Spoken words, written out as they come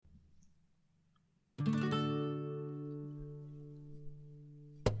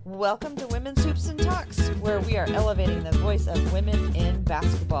Welcome to Women's Hoops and Talks, where we are elevating the voice of women in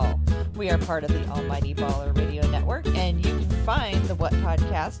basketball. We are part of the Almighty Baller Radio Network, and you can find the What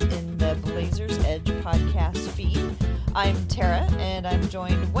Podcast in the Blazers Edge podcast feed. I'm Tara, and I'm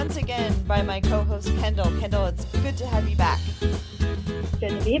joined once again by my co-host Kendall. Kendall, it's good to have you back.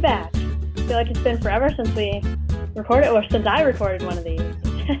 Good to be back. I feel like it's been forever since we recorded, or since I recorded one of these.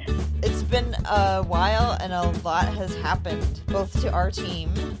 It's been a while, and a lot has happened, both to our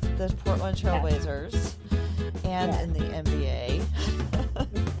team, the Portland Trailblazers, and in the NBA.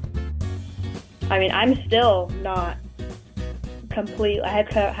 I mean, I'm still not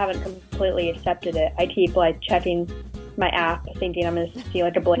haven't completely accepted it. I keep checking my app, thinking I'm going to see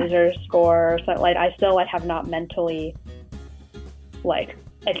a Blazers score or something. I still have not mentally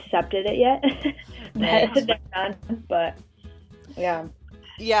accepted it yet. That they're done, but yeah.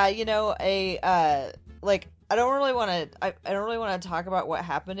 Yeah, I don't really want to talk about what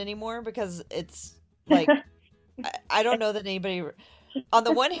happened anymore, because it's I don't know that anybody. On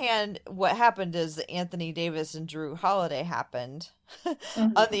the one hand, what happened is that Anthony Davis and Drew Holiday happened.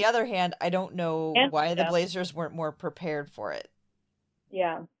 Mm-hmm. On the other hand, I don't know why the Blazers weren't more prepared for it.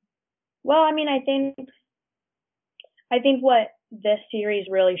 Yeah. Well, I mean, I think what this series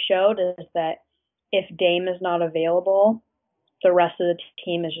really showed is that if Dame is not available, the rest of the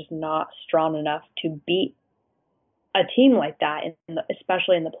team is just not strong enough to beat a team like that,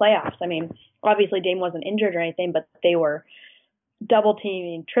 especially in the playoffs. I mean, obviously Dame wasn't injured or anything, but they were double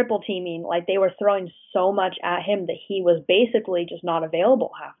teaming, triple teaming. They were throwing so much at him that he was basically just not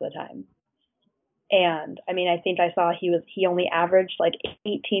available half the time. And I mean, I think I saw he only averaged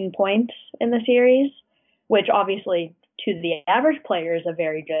 18 points in the series, which obviously to the average player is a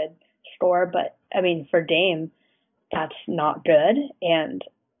very good score. But I mean, for Dame, that's not good. And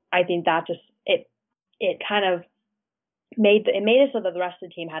I think that just, it kind of made it so that the rest of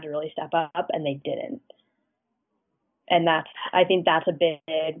the team had to really step up, and they didn't. And I think that's a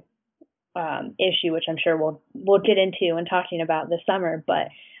big issue, which I'm sure we'll get into and talking about this summer. But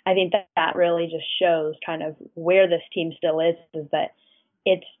I think that really just shows kind of where this team still is that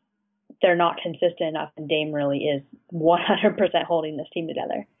they're not consistent enough, and Dame really is 100% holding this team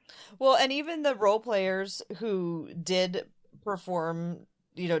together. Well, and even the role players who did perform,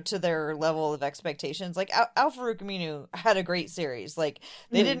 to their level of expectations, Al-Farouq Aminu had a great series. They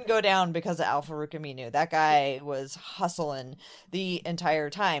didn't go down because of Al-Farouq Aminu. That guy was hustling the entire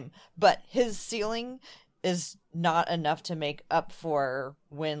time. But his ceiling is not enough to make up for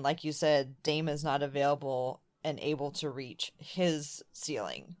when, like you said, Dame is not available and able to reach his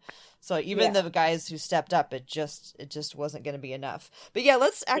ceiling. So even the guys who stepped up, it just wasn't going to be enough. But yeah,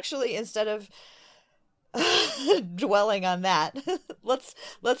 let's actually, instead of dwelling on that,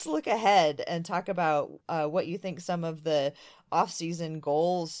 let's look ahead and talk about what you think some of the off-season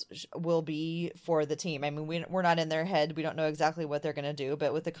goals will be for the team. I mean, we're not in their head. We don't know exactly what they're going to do,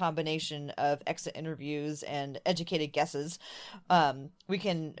 but with the combination of exit interviews and educated guesses, we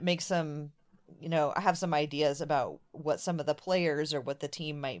can make some, I have some ideas about what some of the players or what the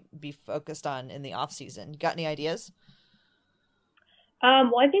team might be focused on in the off season. Got any ideas?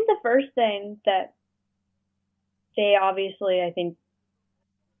 Well, I think the first thing that they obviously, I think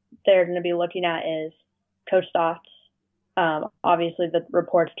they're going to be looking at is coach thoughts. Obviously the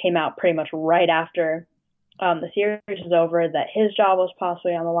reports came out pretty much right after the series was over that his job was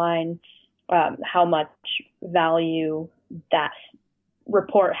possibly on the line. How much value that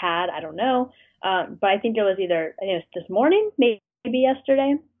report had, I don't know. But I think it was this morning, maybe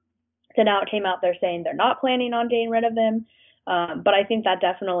yesterday. So now it came out, they're saying they're not planning on getting rid of him. But I think that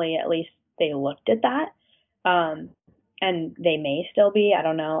definitely, at least they looked at that. And they may still be, I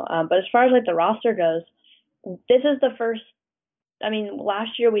don't know. But as far as the roster goes, this is the first,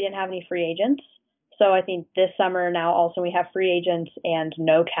 last year we didn't have any free agents. So I think this summer now also we have free agents and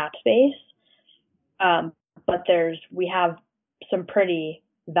no cap space. But we have some pretty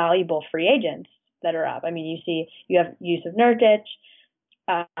valuable free agents that are up. I mean, you have Yusuf Nurkic,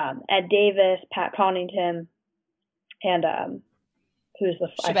 Ed Davis, Pat Connaughton, and who's the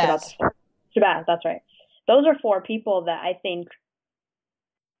Shabazz. Shabazz, that's right. Those are four people that I think,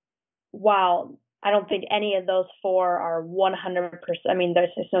 while I don't think any of those four are 100%. I mean, there's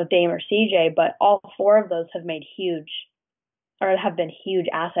no Dame or CJ, but all four of those have been huge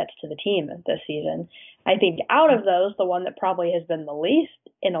assets to the team this season. I think out of those, the one that probably has been the least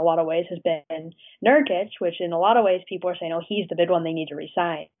in a lot of ways has been Nurkic, which in a lot of ways people are saying, oh, he's the big one they need to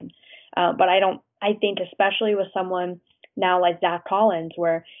resign. But I think especially with someone now like Zach Collins,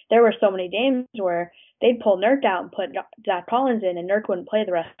 where there were so many games where they'd pull Nurk out and put Zach Collins in, and Nurk wouldn't play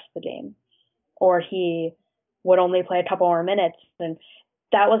the rest of the game. Or he would only play a couple more minutes. And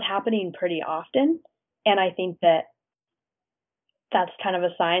that was happening pretty often. And I think that that's kind of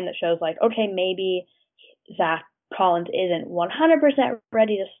a sign that shows like, okay, maybe Zach Collins isn't 100%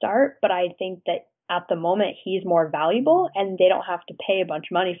 ready to start, but I think that at the moment he's more valuable and they don't have to pay a bunch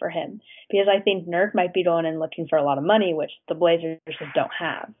of money for him, because I think Nurk might be going and looking for a lot of money, which the Blazers just don't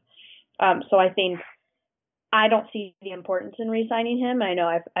have. So I think I don't see the importance in re-signing him. I know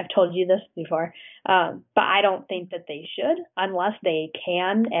I've told you this before, but I don't think that they should, unless they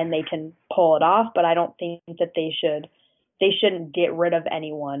can and they can pull it off. But I don't think that they should. They shouldn't get rid of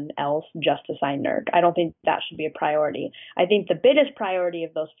anyone else just to sign Nurk. I don't think that should be a priority. I think the biggest priority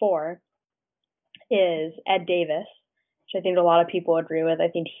of those four is Ed Davis, which I think a lot of people agree with. I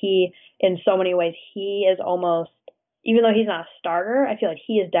think he, in so many ways, he is almost, even though he's not a starter, I feel like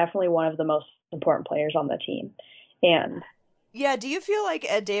he is definitely one of the most important players on the team. And yeah, do you feel like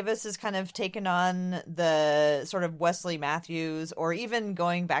Ed Davis has kind of taken on the sort of Wesley Matthews, or even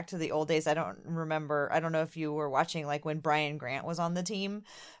going back to the old days? I don't know if you were watching like when Brian Grant was on the team,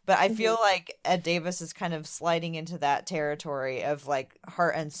 but I feel like Ed Davis is kind of sliding into that territory of like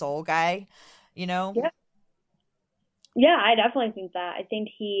heart and soul guy, you know? Yeah, I definitely think that. I think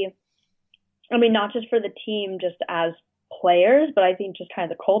not just for the team, just as players, but I think just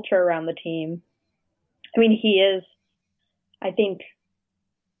kind of the culture around the team. I mean, he is, I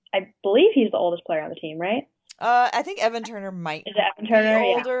believe he's the oldest player on the team, right? I think Evan Turner might Is it Evan Turner? be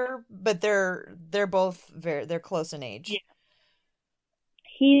older, but they're both they're close in age.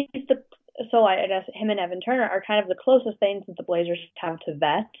 Yeah. So I guess him and Evan Turner are kind of the closest things that the Blazers have to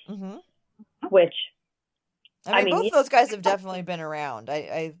vets, which I mean, both those guys have definitely been around.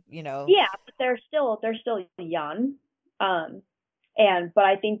 I Yeah, but they're still young. But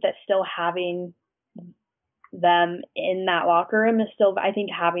I think that still having them in that locker room is still, I think,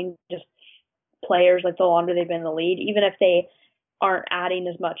 having just players like the longer they've been in the league, even if they aren't adding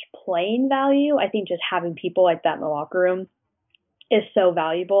as much playing value, I think just having people like that in the locker room is so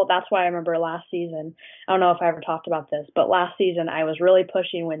valuable. That's why I remember last season, I don't know if I ever talked about this, but last season I was really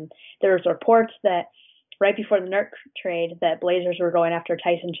pushing when there was reports that right before the Nurk trade that Blazers were going after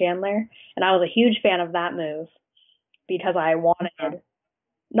Tyson Chandler. And I was a huge fan of that move because I wanted,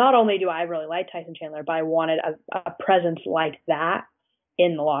 not only do I really like Tyson Chandler, but I wanted a presence like that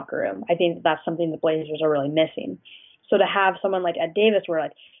in the locker room. I think that's something the Blazers are really missing. So to have someone like Ed Davis, where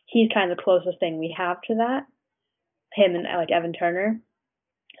like he's kind of the closest thing we have to that, him and like Evan Turner.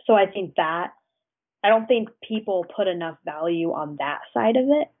 So I think that, I don't think people put enough value on that side of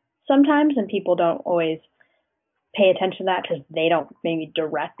it sometimes, and people don't always pay attention to that because they don't maybe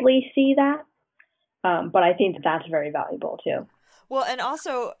directly see that. But I think that's very valuable too. Well, and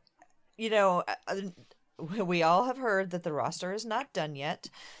also, we all have heard that the roster is not done yet.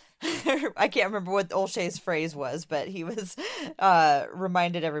 I can't remember what Olshey's phrase was, but he was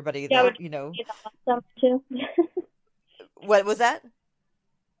reminded everybody that, Last summer too. What was that?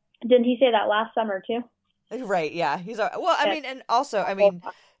 Didn't he say that last summer too? Right, yeah.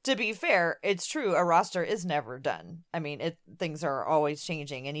 To be fair, it's true. A roster is never done. I mean, things are always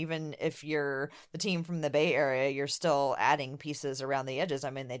changing. And even if you're the team from the Bay Area, you're still adding pieces around the edges. I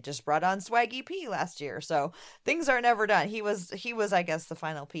mean, they just brought on Swaggy P last year. So things are never done. He was, I guess, the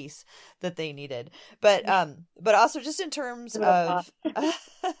final piece that they needed. But also just in terms of,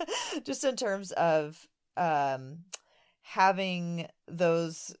 having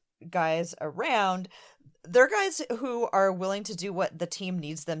those guys around, they're guys who are willing to do what the team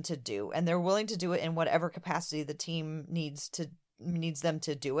needs them to do, and they're willing to do it in whatever capacity the team needs them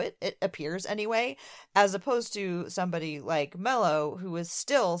to do it. It appears anyway, as opposed to somebody like Melo, who is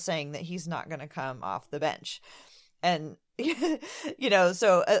still saying that he's not going to come off the bench. And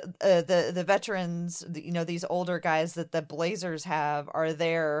so the veterans, these older guys that the Blazers have are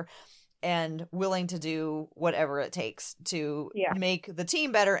there and willing to do whatever it takes to make the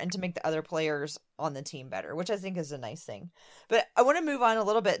team better and to make the other players on the team better, which I think is a nice thing. But I want to move on a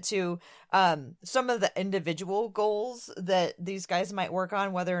little bit to some of the individual goals that these guys might work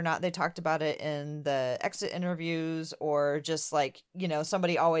on, whether or not they talked about it in the exit interviews or just like,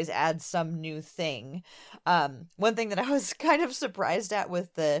 somebody always adds some new thing. One thing that I was kind of surprised at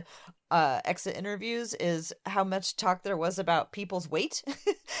with the exit interviews is how much talk there was about people's weight.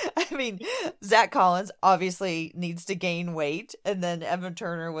 I mean, Zach Collins obviously needs to gain weight, and then Evan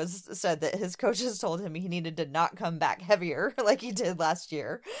Turner said that his coaches told him he needed to not come back heavier like he did last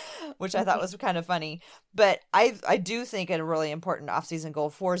year, which I thought was kind of funny. But I do think a really important offseason goal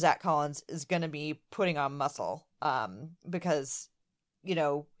for Zach Collins is going to be putting on muscle, because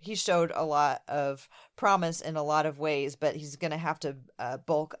he showed a lot of promise in a lot of ways, but he's going to have to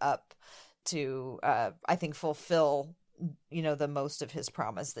bulk up to, I think, fulfill the most of his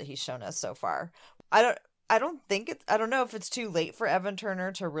promise that he's shown us so far. I don't know if it's too late for Evan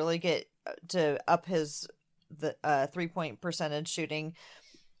Turner to really get to up the 3-point percentage shooting.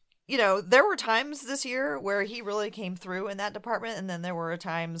 There were times this year where he really came through in that department, and then there were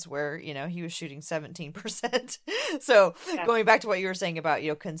times where, he was shooting 17%. So going back to what you were saying about,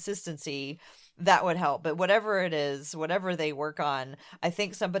 consistency, that would help. But whatever it is, whatever they work on, I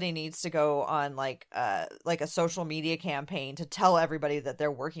think somebody needs to go on like a social media campaign to tell everybody that they're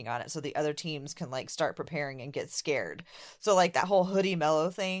working on it so the other teams can like start preparing and get scared. So like that whole Hoodie Mellow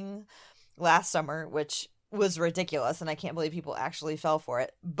thing last summer, which was ridiculous, and I can't believe people actually fell for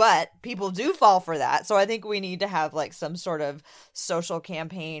it, but people do fall for that. So I think we need to have like some sort of social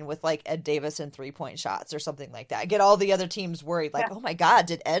campaign with like Ed Davis and 3-point shots or something like that. Get all the other teams worried, like, oh my God,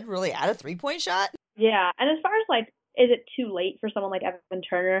 did Ed really add a 3-point shot? Yeah, and as far as like, is it too late for someone like Evan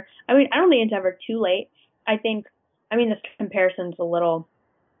Turner? I mean, I don't think it's ever too late. I mean, this comparison's a little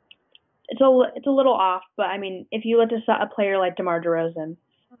off, but I mean, if you look at a player like DeMar DeRozan,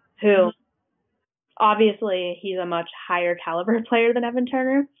 who obviously he's a much higher caliber player than Evan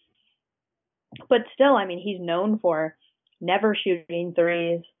Turner, but still, I mean, he's known for never shooting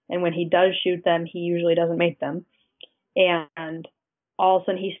threes, and when he does shoot them, he usually doesn't make them. And all of a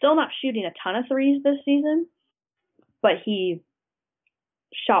sudden, he's still not shooting a ton of threes this season, but he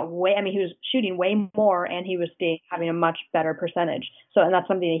he was shooting way more, and he was having a much better percentage. So, and that's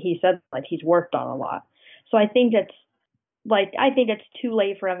something that he said, like, he's worked on a lot. So I think it's too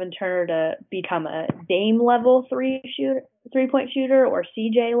late for Evan Turner to become a Dame level 3-point shooter or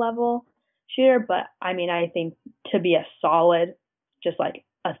CJ level shooter. But I mean, I think to be a solid, just like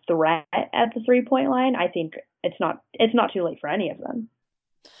a threat at the 3-point line, I think it's not too late for any of them.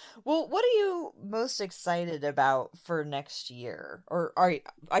 Well, what are you most excited about for next year? Or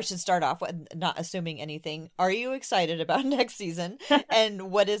I should start off with not assuming anything. Are you excited about next season?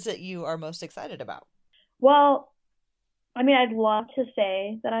 And what is it you are most excited about? Well, I mean, I'd love to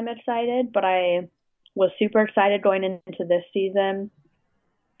say that I'm excited, but I was super excited going into this season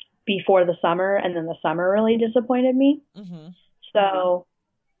before the summer, and then the summer really disappointed me. Mm-hmm. So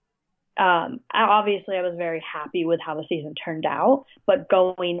obviously I was very happy with how the season turned out, but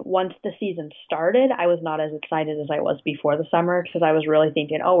once the season started, I was not as excited as I was before the summer, because I was really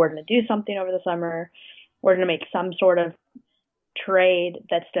thinking, oh, we're going to do something over the summer. We're going to make some sort of trade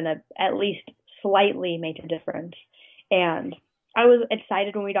that's going to at least slightly make a difference. And I was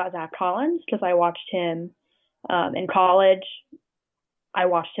excited when we got Zach Collins, because I watched him in college. I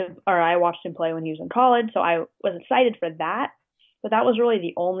watched him play when he was in college, so I was excited for that. But that was really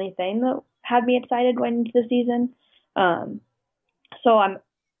the only thing that had me excited going into the season. So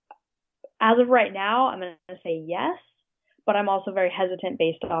as of right now, I'm going to say yes, but I'm also very hesitant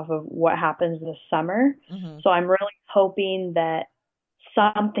based off of what happens this summer. Mm-hmm. So I'm really hoping that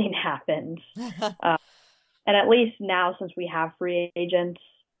something happens. And at least now, since we have free agents,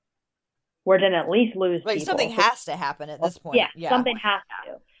 we're going to at least lose people. Something has to happen at this point. Yeah, something has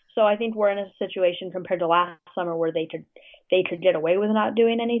to. So I think we're in a situation compared to last summer where they could get away with not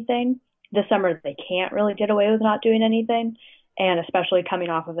doing anything. This summer they can't really get away with not doing anything, and especially coming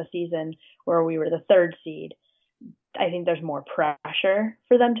off of a season where we were the 3rd seed, I think there's more pressure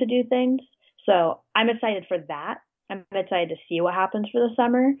for them to do things. So I'm excited for that. I'm excited to see what happens for the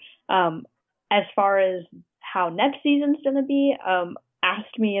summer. As far as how next season's going to be, ask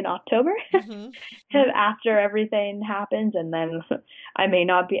me in October after everything happens, and then I may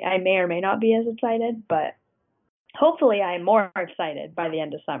or may not be as excited, but hopefully I'm more excited by the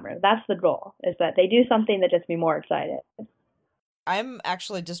end of summer. That's the goal, is that they do something that gets me more excited. I'm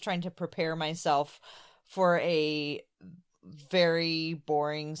actually just trying to prepare myself for a very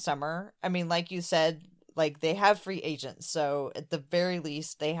boring summer. I mean, like you said, like they have free agents, so at the very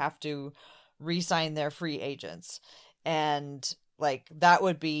least they have to re-sign their free agents, and like that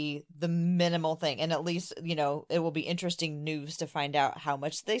would be the minimal thing. And at least, it will be interesting news to find out how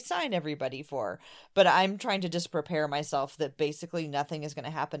much they sign everybody for. But I'm trying to just prepare myself that basically nothing is going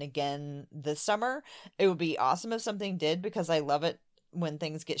to happen again this summer. It would be awesome if something did, because I love it when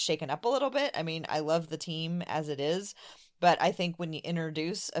things get shaken up a little bit. I mean, I love the team as it is, but I think when you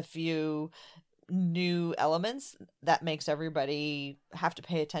introduce a few new elements, that makes everybody have to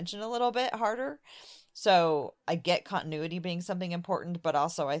pay attention a little bit harder. So I get continuity being something important, but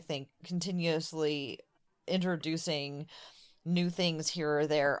also I think continuously introducing new things here or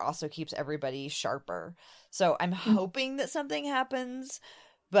there also keeps everybody sharper. So I'm hoping that something happens,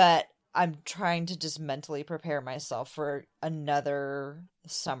 but I'm trying to just mentally prepare myself for another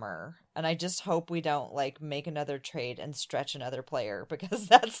summer. And I just hope we don't like make another trade and stretch another player, because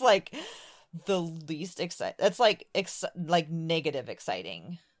that's like the least exciting. That's like like negative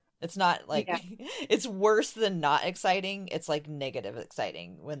exciting. It's not like Yeah. it's worse than not exciting. It's like negative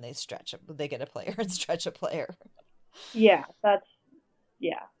exciting when they get a player and stretch a player. Yeah,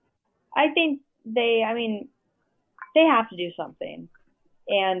 yeah. I think I mean, they have to do something.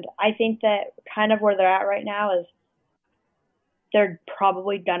 And I think that kind of where they're at right now is they're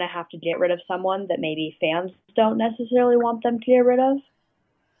probably going to have to get rid of someone that maybe fans don't necessarily want them to get rid of.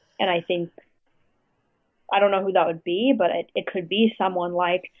 And I think, I don't know who that would be, but it could be someone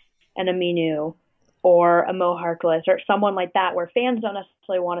like an Aminu or a Mo Harkless or someone like that where fans don't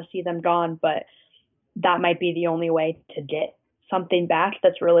necessarily want to see them gone, but that might be the only way to get something back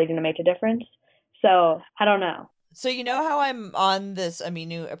that's really going to make a difference. So I don't know. So you know how I'm on this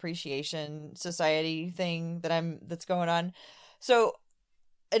Aminu Appreciation Society thing that's going on. So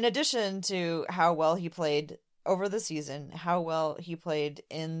in addition to how well he played over the season, how well he played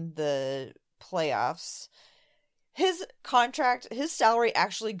in the playoffs, his salary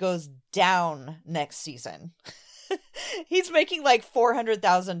actually goes down next season. He's making like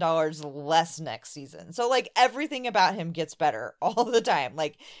 $400,000 less next season. So like everything about him gets better all the time.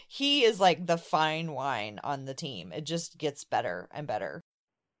 Like he is like the fine wine on the team. It just gets better and better.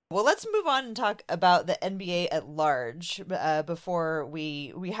 Well, let's move on and talk about the NBA at large before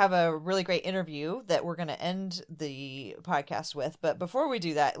we have a really great interview that we're going to end the podcast with. But before we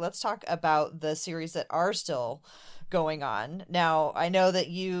do that, let's talk about the series that are still going on. Now, I know that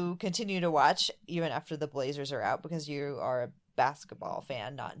you continue to watch even after the Blazers are out because you are a basketball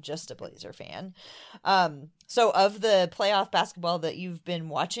fan, not just a Blazer fan. So of the playoff basketball that you've been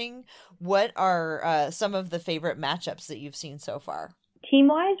watching, what are some of the favorite matchups that you've seen so far?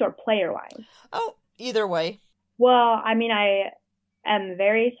 Team-wise or player-wise? Oh, either way. Well, I mean, I am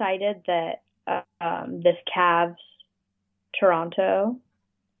very excited that this Cavs-Toronto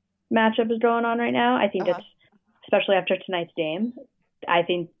matchup is going on right now. I think it's, especially after tonight's game, I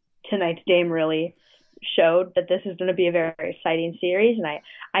think tonight's game really showed that this is going to be a very, very exciting series. And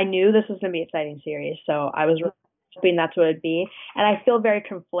I knew this was going to be an exciting series, so I was hoping that's what it'd be. And I feel very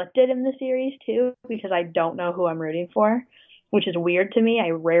conflicted in the series, too, because I don't know who I'm rooting for, which is weird to me.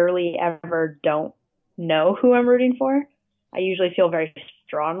 I rarely ever don't know who I'm rooting for. I usually feel very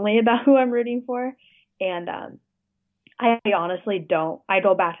strongly about who I'm rooting for. And I honestly don't. I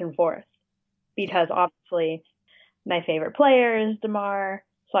go back and forth because obviously my favorite player is DeMar,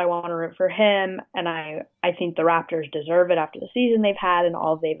 so I want to root for him. And I think the Raptors deserve it after the season they've had and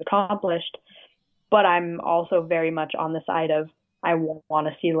all they've accomplished. But I'm also very much on the side of I want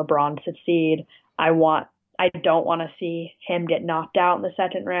to see LeBron succeed. I don't want to see him get knocked out in the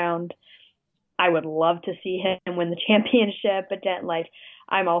second round. I would love to see him win the championship, but then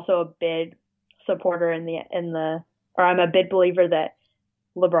I'm also a big supporter I'm a big believer that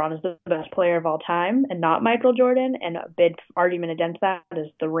LeBron is the best player of all time and not Michael Jordan. And a big argument against that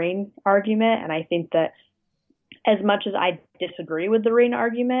is the ring argument. And I think that as much as I disagree with the ring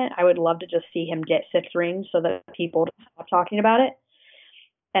argument, I would love to just see him get 6 rings so that people stop talking about it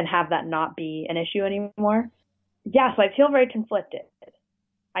and have that not be an issue anymore. Yeah, so I feel very conflicted.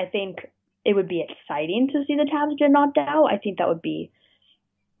 I think it would be exciting to see the Cavs get knocked out. I think that would be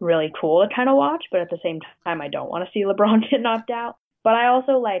really cool to kind of watch, but at the same time, I don't want to see LeBron get knocked out. But I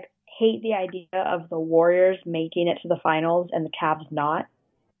also hate the idea of the Warriors making it to the finals and the Cavs not.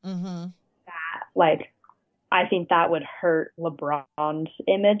 Mm-hmm. I think that would hurt LeBron's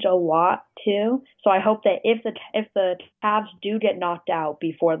image a lot too. So I hope that if the Cavs do get knocked out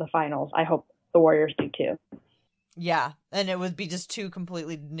before the finals, I hope the Warriors do too. Yeah, and it would be just 2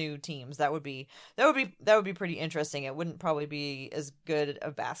 completely new teams. That would be pretty interesting. It wouldn't probably be as good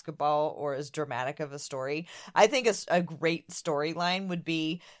a basketball or as dramatic of a story. I think a great storyline would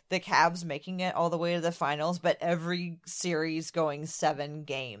be the Cavs making it all the way to the finals, but every series going 7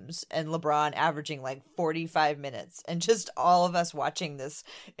 games and LeBron averaging 45 minutes and just all of us watching this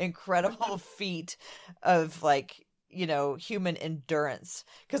incredible feat of human endurance,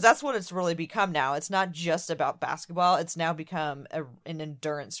 because that's what it's really become now. It's not just about basketball. It's now become an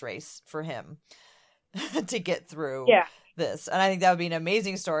endurance race for him to get through this. And I think that would be an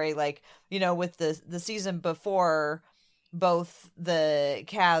amazing story. With the season before, both the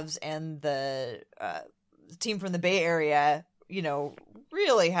Cavs and the team from the Bay Area,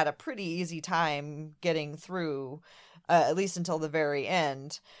 really had a pretty easy time getting through, at least until the very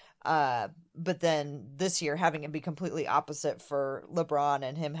end. But then this year having it be completely opposite for LeBron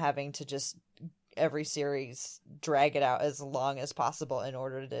and him having to just every series drag it out as long as possible in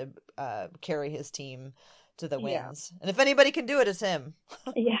order to carry his team to the wins. And if anybody can do it, it's him.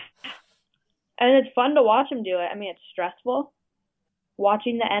 Yeah. And it's fun to watch him do it. I mean, it's stressful.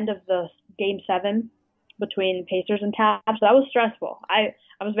 Watching the end of Game 7 between Pacers and Cavs. So that was stressful. I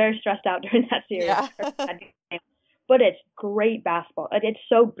was very stressed out during that series. Yeah. But it's great basketball. It's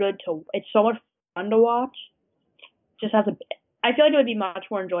so good it's so much fun to watch. Just has I feel like it would be much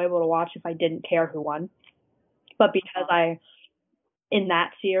more enjoyable to watch if I didn't care who won. But because I, in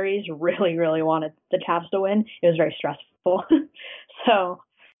that series, really, really wanted the Cavs to win, it was very stressful. So.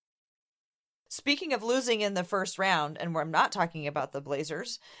 Speaking of losing in the first round, and I'm not talking about the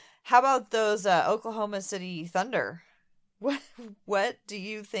Blazers, how about those Oklahoma City Thunder? What do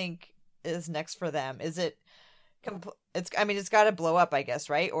you think is next for them? Is it it's got to blow up, I guess,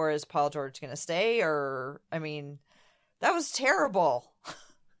 right? Or is Paul George going to stay? Or, I mean, that was terrible.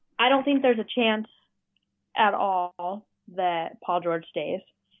 I don't think there's a chance at all that Paul George stays.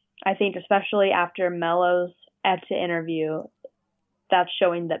 I think especially after Melo's exit interview, that's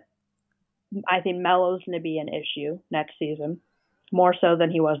showing that I think Melo's going to be an issue next season, more so than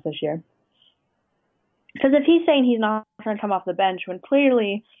he was this year. Because if he's saying he's not going to come off the bench, when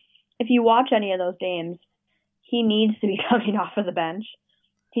clearly, if you watch any of those games, he needs to be coming off of the bench.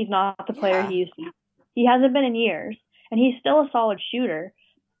 He's not the player he used to be. He hasn't been in years, and he's still a solid shooter,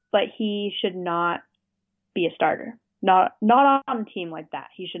 but he should not be a starter. Not on a team like that.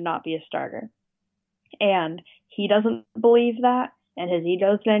 He should not be a starter. And he doesn't believe that, and his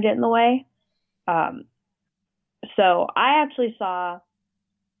ego's going to get in the way. So I actually I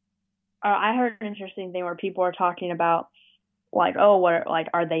heard an interesting thing where people are talking about, like,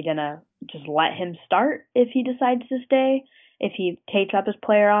 are they going to just let him start if he decides to stay, if he takes up his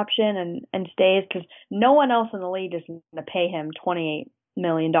player option and stays? Because no one else in the league is going to pay him $28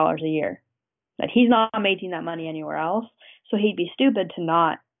 million a year. Like, he's not making that money anywhere else, so he'd be stupid to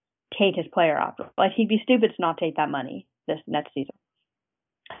not take his player option. Like, he'd be stupid to not take that money this next season.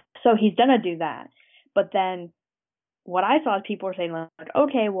 So he's going to do that. But then what I saw is people were saying, like,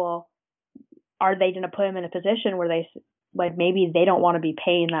 okay, well, are they going to put him in a position where they, like, maybe they don't want to be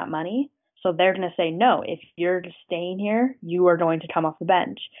paying that money? So they're going to say, no, if you're just staying here, you are going to come off the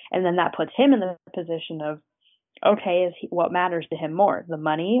bench. And then that puts him in the position of, okay, what matters to him more, the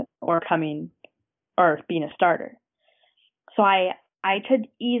money or being a starter? So I could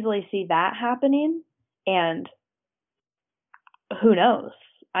easily see that happening, and who knows?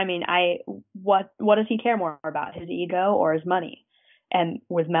 I mean, what does he care more about, his ego or his money? And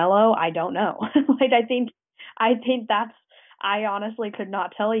with Melo, I don't know. Like, I think I honestly could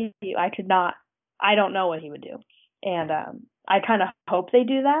not tell you. I don't know what he would do. And I kind of hope they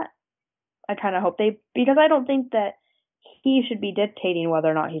do that. Because I don't think that he should be dictating whether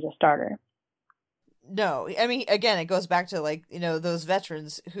or not he's a starter. No, I mean, again, it goes back to, like, those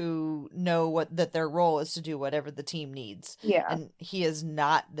veterans who know that their role is to do whatever the team needs. Yeah. And he is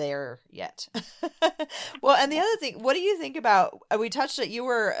not there yet. Well, and the other thing, what do you think about, we touched it, you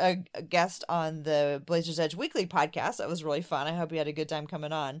were a guest on the Blazers Edge Weekly podcast. That was really fun. I hope you had a good time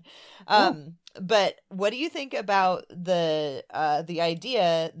coming on. But what do you think about the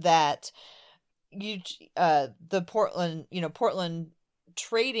idea that Portland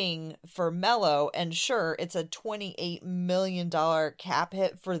trading for Melo, and sure, it's a $28 million cap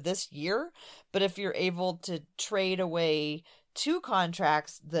hit for this year, but if you're able to trade away 2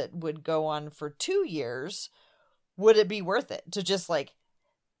 contracts that would go on for 2 years, would it be worth it to just, like,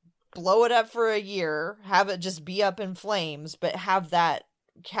 blow it up for a year, have it just be up in flames, but have that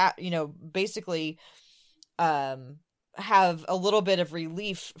cap, basically have a little bit of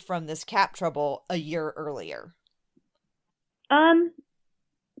relief from this cap trouble a year earlier?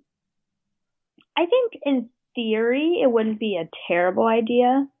 I think in theory it wouldn't be a terrible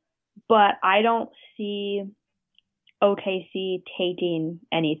idea, but I don't see OKC taking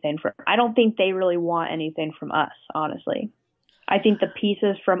anything I don't think they really want anything from us, honestly. I think the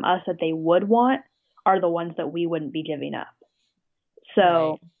pieces from us that they would want are the ones that we wouldn't be giving up. So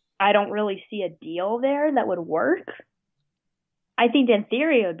right. I don't really see a deal there that would work. I think in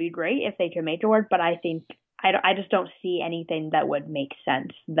theory it would be great if they could make it work, but I think I just don't see anything that would make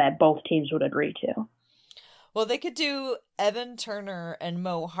sense that both teams would agree to. Well, they could do Evan Turner and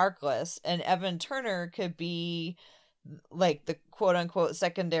Mo Harkless, and Evan Turner could be, like, the quote-unquote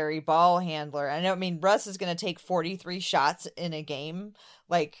secondary ball handler. I mean, Russ is going to take 43 shots in a game.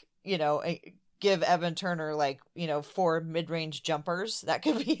 Like, give Evan Turner, like, 4 mid-range jumpers. That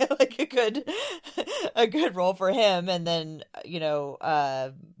could be, like, a good role for him. And then,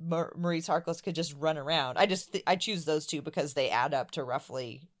 Maurice Harkless could just run around. I choose those 2 because they add up to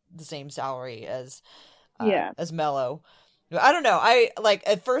roughly the same salary as Melo. I don't know.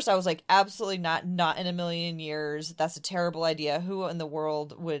 At first I was like, absolutely not in a million years. That's a terrible idea. Who in the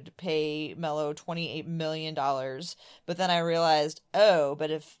world would pay Melo $28 million? But then I realized, but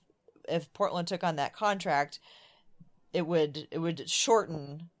if if Portland took on that contract, it would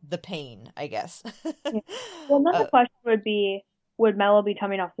shorten the pain, I guess. Yeah. Well, another question would be, would Melo be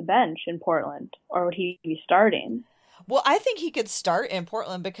coming off the bench in Portland, or would he be starting? Well, I think he could start in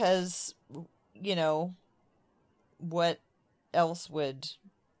Portland because, you know, what else would,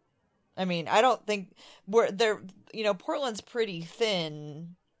 I mean, I don't think we're there, you know, Portland's pretty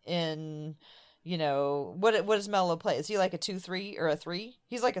thin in, you know, what does Melo play? Is he like a 2-3 or a 3?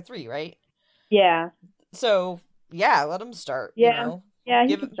 He's like a 3, right? Yeah. So, yeah, let him start, you Yeah. know. Yeah, he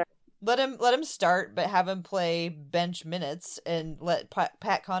Give can start. let him start, but have him play bench minutes and let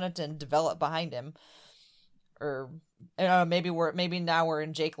Pat Connaughton develop behind him. Or you know, maybe now we're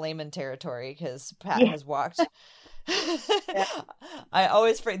in Jake Layman territory because Pat Yeah. has walked. Yeah. I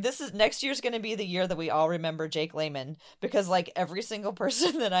always next year's going to be the year that we all remember Jake Layman, because like every single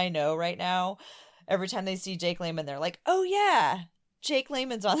person that I know right now, every time they see Jake Layman, they're like, "Oh yeah, Jake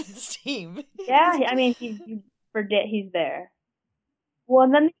Layman's on this team." Yeah, I mean, you forget he's there. Well,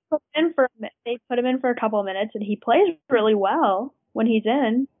 and then they put him in for a couple of minutes, and he plays really well when he's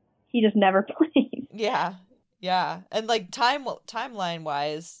in. He just never plays. Yeah. Yeah. And like timeline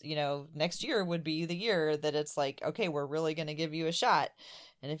wise, you know, next year would be the year that it's like, okay, we're really going to give you a shot.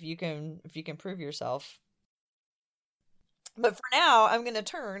 And if you can prove yourself. But for now, I'm going to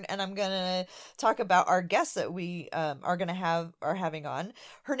turn and I'm going to talk about our guest that we are having on.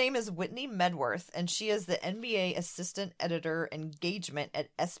 Her name is Whitney Medworth, and she is the NBA Assistant Editor Engagement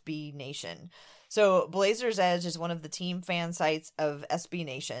at SB Nation. So Blazers Edge is one of the team fan sites of SB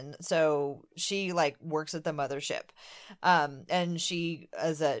Nation. So she like works at the mothership, and she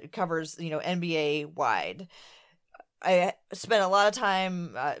covers, you know, NBA wide. I spent a lot of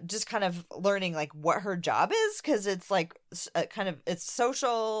time just kind of learning like what her job is, because it's like kind of, it's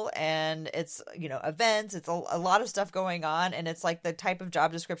social and it's, you know, events, it's a lot of stuff going on, and it's like the type of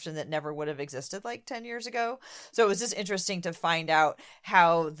job description that never would have existed like 10 years ago. So it was just interesting to find out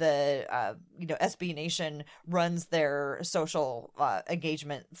how the you know, SB Nation runs their social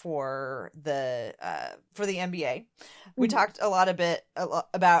engagement for the NBA. We talked a lot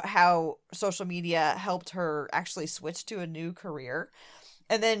about how social media helped her actually switch to a new career.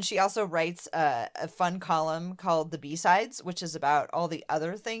 And then she also writes a fun column called The B-Sides, which is about all the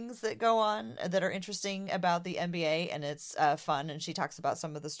other things that go on that are interesting about the NBA, and it's fun. And she talks about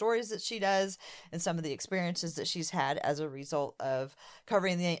some of the stories that she does and some of the experiences that she's had as a result of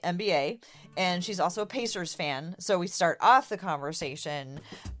covering the NBA. And she's also a Pacers fan. So we start off the conversation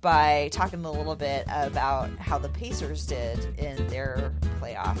by talking a little bit about how the Pacers did in their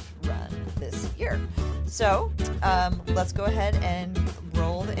playoff run this year. So let's go ahead and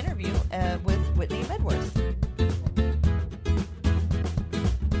roll the interview with Whitney Medworth.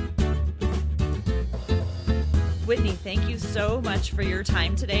 Whitney, thank you so much for your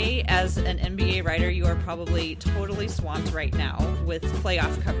time today. As an NBA writer, you are probably totally swamped right now with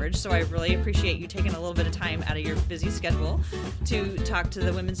playoff coverage, so I really appreciate you taking a little bit of time out of your busy schedule to talk to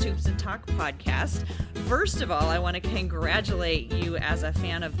the Women's Hoops and Talk podcast. First of all, I want to congratulate you as a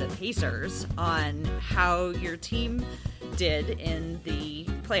fan of the Pacers on how your team did in the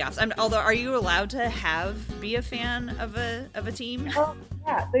playoffs. Although, are you allowed to be a fan of a team? Oh,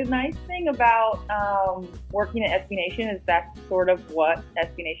 yeah. The nice thing about working at SB Nation is that's sort of what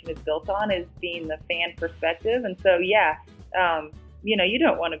SB Nation is built on, is being the fan perspective. And so, yeah, you know, you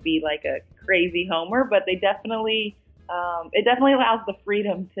don't want to be like a crazy homer, but they definitely, it definitely allows the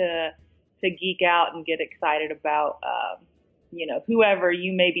freedom to geek out and get excited about, you know, whoever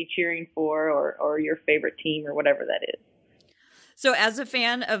you may be cheering for, or your favorite team or whatever that is. So as a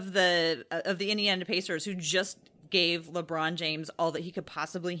fan of the Indiana Pacers, who just gave LeBron James all that he could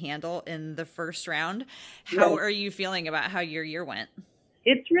possibly handle in the first round, how are you feeling about how your year went?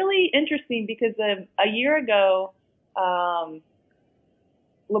 It's really interesting because a year ago, LeBron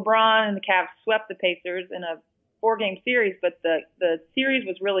and the Cavs swept the Pacers in a 4-game series, but the series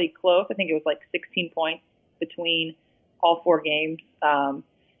was really close. I think it was like 16 points between all 4 games. And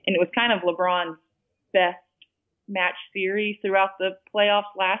it was kind of LeBron's best match series throughout the playoffs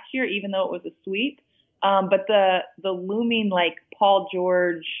last year, even though it was a sweep. But the looming, like, Paul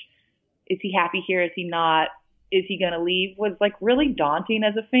George, is he happy here? Is he not? Is he going to leave? Was like really daunting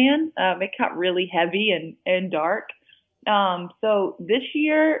as a fan. It got really heavy and dark. So this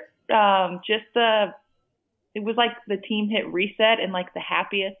year, it was like the team hit reset in like the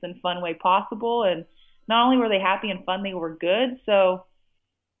happiest and fun way possible. And not only were they happy and fun, they were good. So,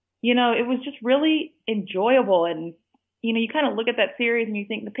 you know, it was just really enjoyable. And, you know, you kind of look at that series and you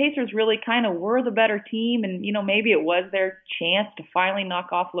think the Pacers really kind of were the better team. And, you know, maybe it was their chance to finally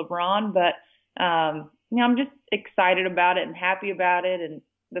knock off LeBron. But, you know, I'm just excited about it and happy about it. And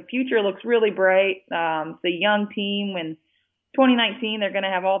the future looks really bright. It's a young team. When 2019, they're going to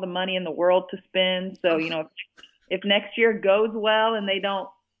have all the money in the world to spend. So, if next year goes well and they don't,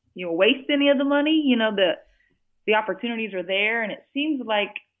 waste any of the money, the opportunities are there. And it seems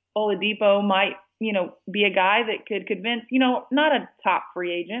like Oladipo might, be a guy that could convince, not a top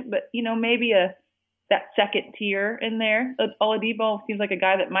free agent, but, maybe that second tier in there. Oladipo seems like a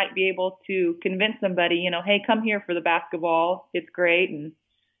guy that might be able to convince somebody, hey, come here for the basketball. It's great. And,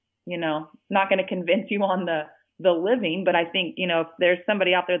 not going to convince you on the living, but I think, if there's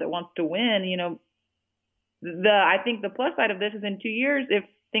somebody out there that wants to win, I think the plus side of this is in 2 years, if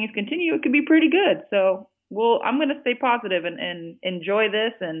things continue, it could be pretty good. So I'm going to stay positive and enjoy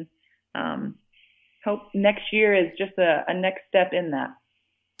this, and hope next year is just a next step in that.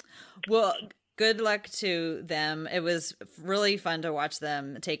 Well, good luck to them. It was really fun to watch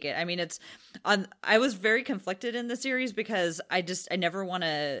them take it. I mean, I was very conflicted in the series because I never want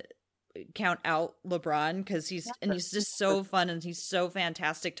to count out LeBron because he's just so fun and he's so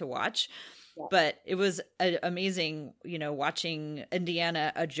fantastic to watch. Yeah. But it was amazing, watching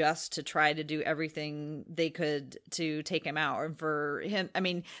Indiana adjust to try to do everything they could to take him out. And for him, I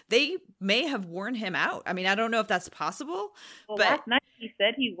mean, they may have worn him out. I mean, I don't know if that's possible. Well, but last night he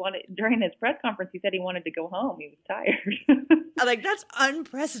said during his press conference, he said he wanted to go home. He was tired. Like, that's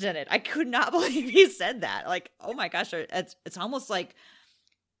unprecedented. I could not believe he said that. Like, oh my gosh, it's almost like,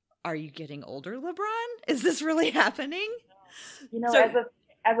 are you getting older, LeBron? Is this really happening?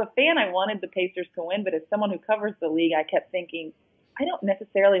 As a fan, I wanted the Pacers to win, but as someone who covers the league, I kept thinking, I don't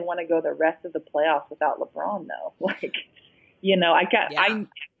necessarily want to go the rest of the playoffs without LeBron, though. Like,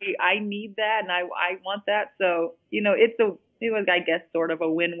 I need that, and I want that. So, it was, I guess, sort of a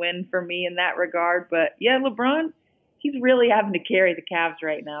win-win for me in that regard. But yeah, LeBron, he's really having to carry the Cavs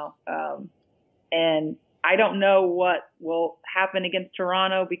right now, and I don't know what will happen against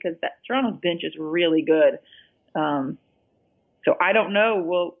Toronto because Toronto's bench is really good. So I don't know.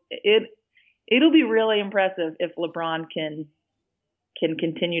 Well, it'll be really impressive if LeBron can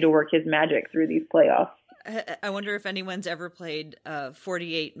continue to work his magic through these playoffs. I wonder if anyone's ever played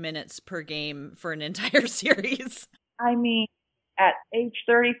 48 minutes per game for an entire series. I mean, at age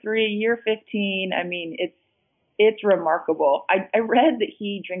 33, year 15, I mean, it's remarkable. I read that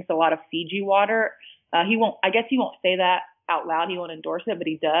he drinks a lot of Fiji water. He won't say that out loud. He won't endorse it, but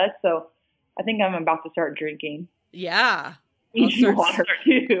he does. So I think I'm about to start drinking. Yeah. Fiji water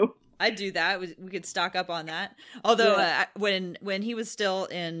too. I'd do that. We could stock up on that. Although when he was still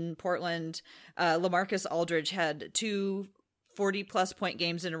in Portland, LaMarcus Aldridge had 2 40-plus point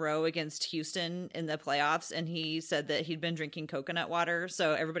games in a row against Houston in the playoffs, and he said that he'd been drinking coconut water.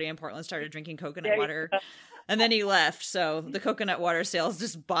 So everybody in Portland started drinking coconut water. And then he left, so the coconut water sales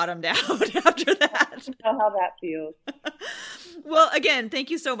just bottomed out after that. I know how that feels. Well, again, thank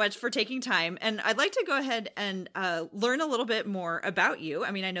you so much for taking time. And I'd like to go ahead and learn a little bit more about you.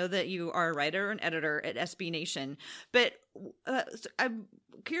 I mean, I know that you are a writer and editor at SB Nation, but I'm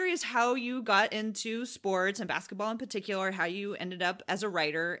curious how you got into sports and basketball in particular, how you ended up as a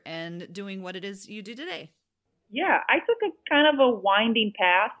writer and doing what it is you do today. Yeah, I took a kind of a winding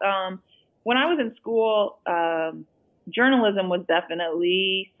path. When I was in school, journalism was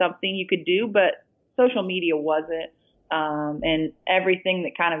definitely something you could do, but social media wasn't. And everything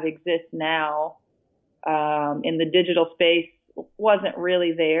that kind of exists now in the digital space wasn't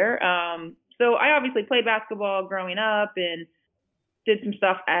really there. So I obviously played basketball growing up and did some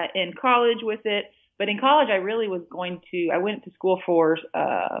stuff in college with it. But in college, I went to school for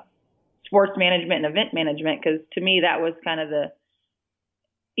sports management and event management because to me that was kind of the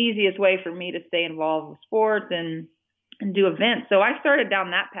easiest way for me to stay involved with sports and do events. So I started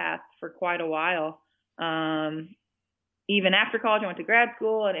down that path for quite a while. Even after college, I went to grad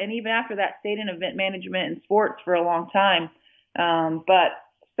school, and even after that, stayed in event management and sports for a long time. But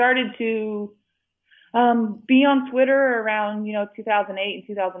started to be on Twitter around 2008 and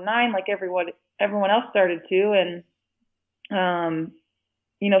 2009, like everyone else started to, and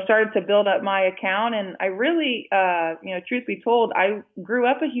started to build up my account. And I really, truth be told, I grew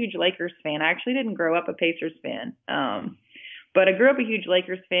up a huge Lakers fan. I actually didn't grow up a Pacers fan. But I grew up a huge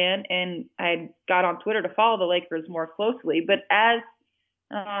Lakers fan, and I got on Twitter to follow the Lakers more closely. But as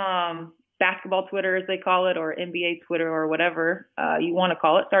basketball Twitter, as they call it, or NBA Twitter, or whatever you want to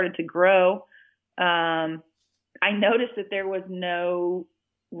call it, started to grow, I noticed that there was no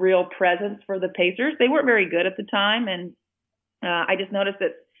real presence for the Pacers. They weren't very good at the time, and I just noticed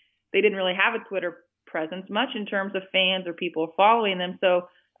that they didn't really have a Twitter presence much in terms of fans or people following them. So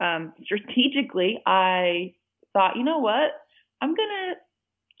strategically, I thought, you know what? I'm going to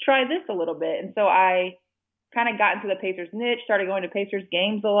try this a little bit. And so I kind of got into the Pacers niche, started going to Pacers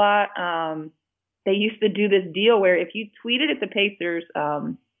games a lot. They used to do this deal where if you tweeted at the Pacers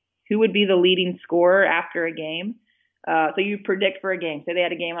who would be the leading scorer after a game, so you predict for a game. Say they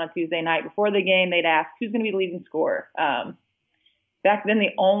had a game on a Tuesday night. Before the game, they'd ask, who's going to be the leading scorer? Back then, the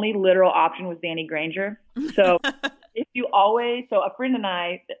only literal option was Danny Granger. So so a friend and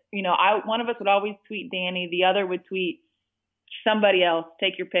I, one of us would always tweet Danny. The other would tweet somebody else,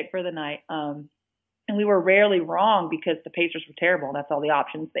 take your pick for the night. And we were rarely wrong because the Pacers were terrible. That's all the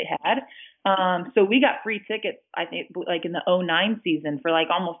options they had. So we got free tickets, I think, like in the 2009 season for like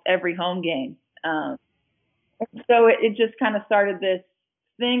almost every home game. So it just kind of started this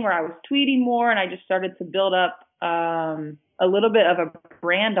thing where I was tweeting more, and I just started to build up a little bit of a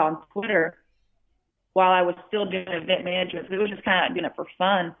brand on Twitter while I was still doing event management. So it was just kind of doing it for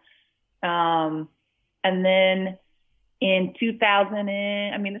fun. And then in 2000,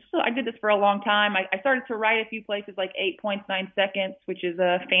 I did this for a long time. I started to write a few places like 8 Points, 9 Seconds, which is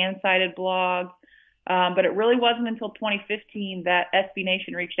a fan-sided blog. But it really wasn't until 2015 that SB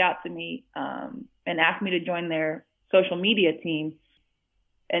Nation reached out to me and asked me to join their social media team.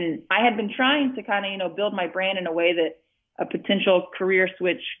 And I had been trying to kind of, build my brand in a way that a potential career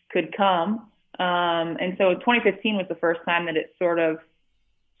switch could come. And so 2015 was the first time that it sort of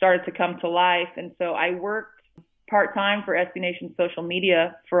started to come to life. And so I worked part-time for SB Nation's social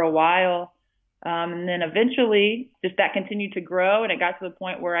media for a while. And then eventually just that continued to grow, and it got to the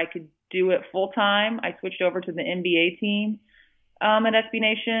point where I could do it full-time. I switched over to the NBA team at SB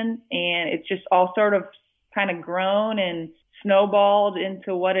Nation, and it's just all sort of kind of grown and snowballed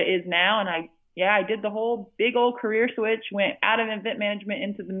into what it is now. And I did the whole big old career switch, went out of event management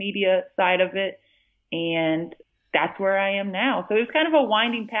into the media side of it, and that's where I am now. So it was kind of a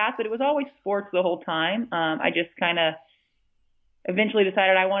winding path, but it was always sports the whole time. I just kind of eventually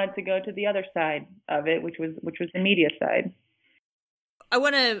decided I wanted to go to the other side of it, which was the media side. I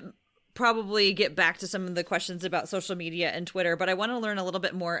want to probably get back to some of the questions about social media and Twitter, but I want to learn a little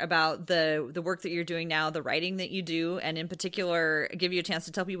bit more about the work that you're doing now, the writing that you do, and in particular, give you a chance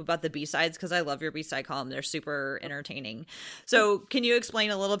to tell people about the B-sides, because I love your B-side column. They're super entertaining. So can you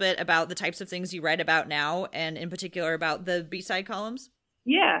explain a little bit about the types of things you write about now, and in particular about the B-side columns?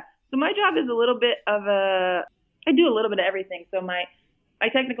 Yeah. So my job is I do a little bit of everything. So my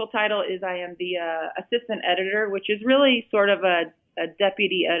technical title is I am the assistant editor, which is really sort of a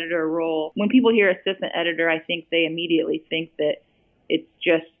deputy editor role. When people hear assistant editor, I think they immediately think that it's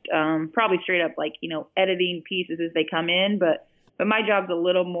just probably straight up like, editing pieces as they come in. But my job's a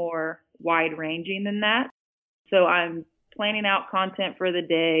little more wide ranging than that. So I'm planning out content for the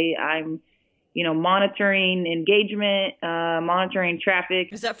day. I'm, monitoring engagement, monitoring traffic.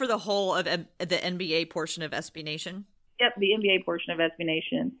 Is that for the whole of the NBA portion of SB Nation? Yep, the NBA portion of SB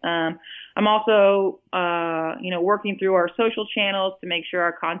Nation. I'm also, working through our social channels to make sure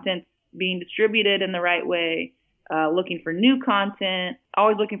our content's being distributed in the right way, looking for new content,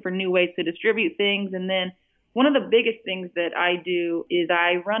 always looking for new ways to distribute things. And then one of the biggest things that I do is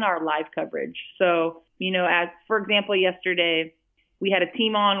I run our live coverage. So, as, for example, yesterday, we had a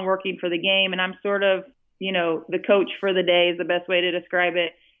team on working for the game, and I'm sort of, the coach for the day is the best way to describe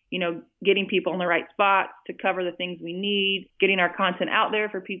it. Getting people in the right spots to cover the things we need, getting our content out there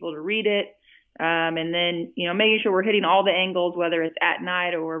for people to read it. And then, making sure we're hitting all the angles, whether it's at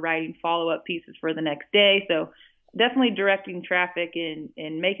night or we're writing follow-up pieces for the next day. So definitely directing traffic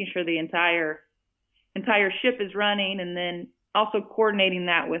and making sure the entire ship is running, and then also coordinating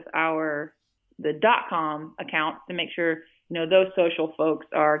that with the .com accounts to make sure, those social folks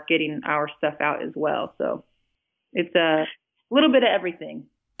are getting our stuff out as well. So it's a little bit of everything.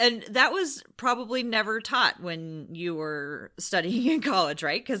 And that was probably never taught when you were studying in college,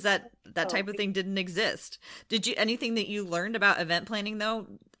 right? Because that type of thing didn't exist. Did you anything that you learned about event planning, though,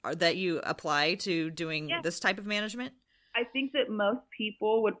 or that you apply to doing this type of management? I think that most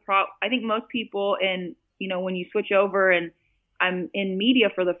people and, when you switch over, and I'm in media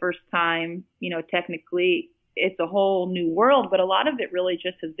for the first time, technically it's a whole new world, but a lot of it really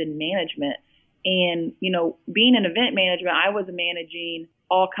just has been management. And, being in event management, I was managing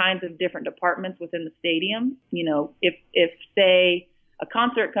all kinds of different departments within the stadium. If say a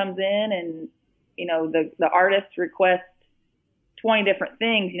concert comes in and, the artist requests 20 different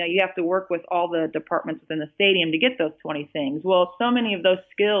things, you have to work with all the departments within the stadium to get those 20 things. Well, so many of those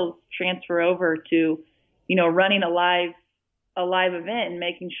skills transfer over to, running a live event and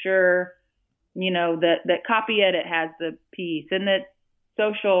making sure, that copy edit has the piece, and that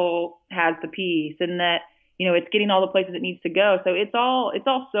social has the piece, and that, it's getting all the places it needs to go. So it's all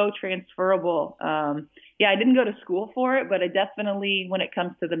so transferable. I didn't go to school for it, but I definitely, when it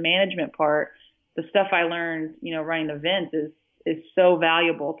comes to the management part, the stuff I learned, running events is so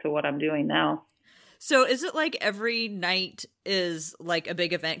valuable to what I'm doing now. So is it like every night is like a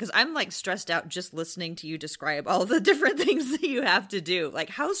big event? Because I'm like stressed out just listening to you describe all the different things that you have to do. Like,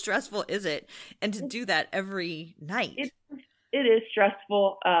 how stressful is it? And to do that every night? It is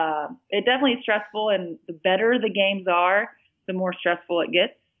stressful. It definitely is stressful. And the better the games are, the more stressful it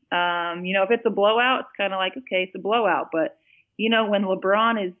gets. If it's a blowout, it's kind of like, okay, it's a blowout. But, when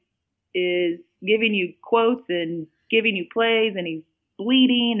LeBron is giving you quotes and giving you plays and he's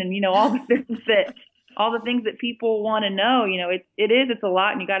bleeding and, all the things that people want to know, it's a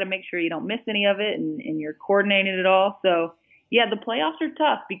lot, and you got to make sure you don't miss any of it and you're coordinating it all. So yeah, the playoffs are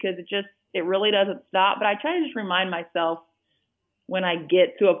tough because it really doesn't stop. But I try to just remind myself when I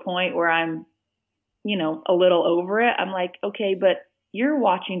get to a point where I'm, a little over it, I'm like, okay, but you're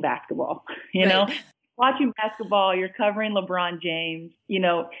watching basketball, watching basketball, you're covering LeBron James,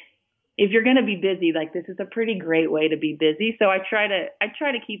 if you're going to be busy, like this is a pretty great way to be busy. So I try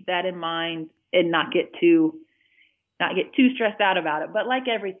to keep that in mind and not get too stressed out about it. But like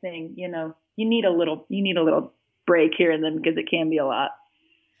everything, you need a little break here and then because it can be a lot.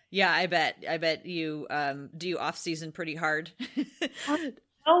 Yeah, I bet you do off season pretty hard.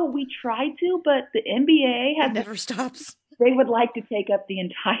 Oh, we try to, but the NBA never stops. They would like to take up the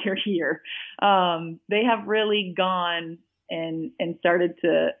entire year. They have really gone and started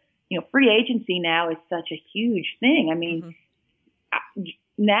to, free agency now is such a huge thing. I mean,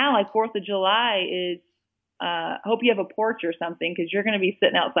 now like 4th of July is, hope you have a porch or something because you're going to be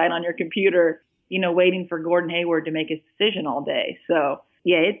sitting outside on your computer, waiting for Gordon Hayward to make his decision all day. So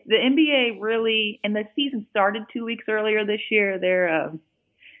yeah, it's the NBA really, and the season started 2 weeks earlier this year. They're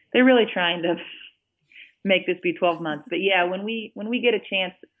really trying to make this be 12 months. But yeah, when we get a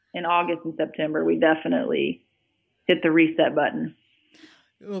chance in August and September, we definitely hit the reset button.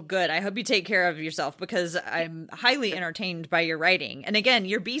 Well, good. I hope you take care of yourself because I'm highly entertained by your writing. And again,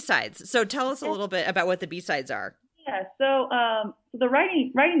 your B-sides. So tell us a little bit about what the B-sides are. Yeah. So the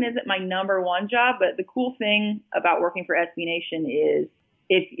writing isn't my number one job, but the cool thing about working for SB Nation is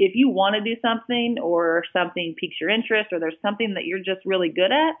if you want to do something or something piques your interest or there's something that you're just really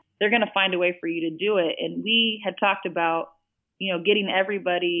good at, they're going to find a way for you to do it. And we had talked about, getting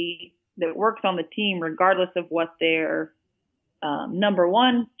everybody that works on the team, regardless of what their number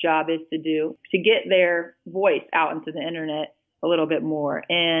one job is to do, to get their voice out into the internet a little bit more.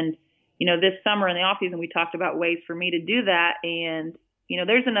 And, this summer in the off season, we talked about ways for me to do that. And,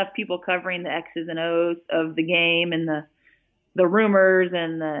 there's enough people covering the X's and O's of the game and the rumors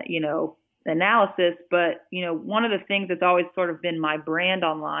and the, analysis. But, one of the things that's always sort of been my brand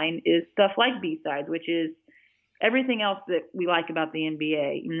online is stuff like B-sides, which is everything else that we like about the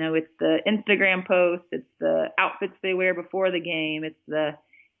NBA. It's the Instagram posts, it's the outfits they wear before the game, it's the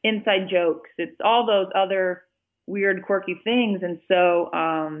inside jokes, it's all those other weird, quirky things. And so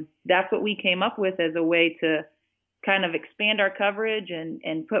that's what we came up with as a way to kind of expand our coverage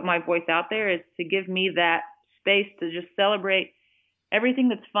and put my voice out there, is to give me that space to just celebrate everything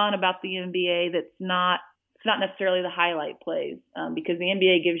that's fun about the NBA that's not necessarily the highlight plays, because the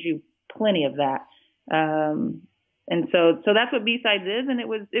NBA gives you plenty of that. And so that's what B-sides is, and it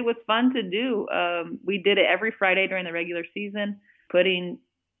was fun to do. We did it every Friday during the regular season, putting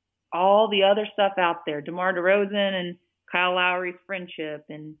all the other stuff out there. DeMar DeRozan and Kyle Lowry's friendship,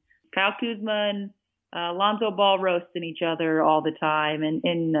 and Kyle Kuzma and Lonzo Ball roasting each other all the time,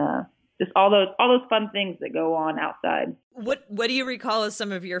 and just all those fun things that go on outside. What do you recall as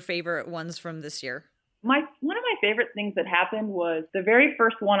some of your favorite ones from this year? One of my favorite things that happened was the very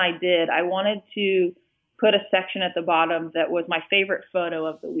first one I did. I wanted to put a section at the bottom that was my favorite photo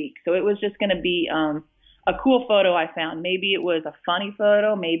of the week. So it was just going to be a cool photo I found. Maybe it was a funny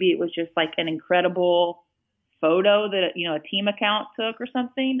photo. Maybe it was just like an incredible photo that a team account took or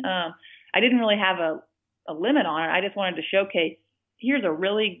something. I didn't really have a limit on it. I just wanted to showcase, here's a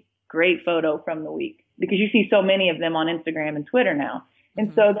really great photo from the week, because you see so many of them on Instagram and Twitter now.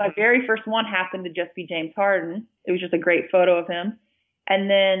 And so my very first one happened to just be James Harden. It was just a great photo of him. And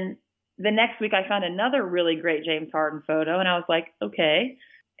then the next week I found another really great James Harden photo, and I was like, okay.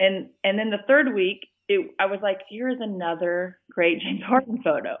 And then the third week, I was like, here's another great James Harden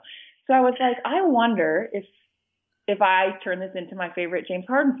photo. So I was like, I wonder if I turn this into my favorite James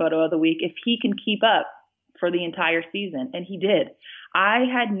Harden photo of the week, if he can keep up for the entire season. And he did. I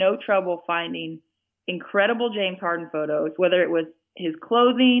had no trouble finding incredible James Harden photos, whether it was his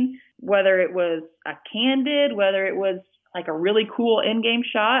clothing, whether it was a candid, whether it was like a really cool in-game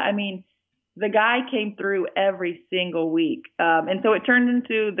shot. I mean, the guy came through every single week. And so it turned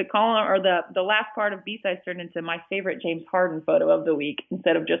into the column, or the last part of B-Sides turned into my favorite James Harden photo of the week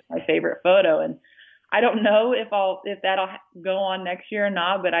instead of just my favorite photo. And I don't know if that'll go on next year or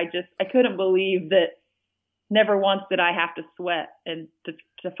not, but I couldn't believe that never once did I have to sweat and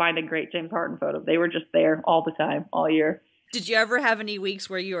to find a great James Harden photo. They were just there all the time, all year. Did you ever have any weeks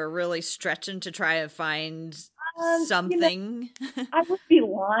where you were really stretching to try to find something? I would be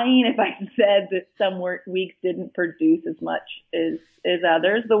lying if I said that some weeks didn't produce as much as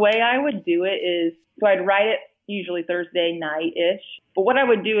others. The way I would do it is, so I'd write it usually Thursday night-ish. But what I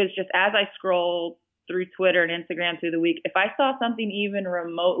would do is just as I scroll through Twitter and Instagram through the week, if I saw something even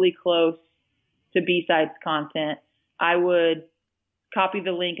remotely close to B-Sides content, I would copy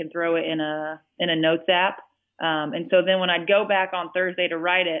the link and throw it in a notes app. And so then when I'd go back on Thursday to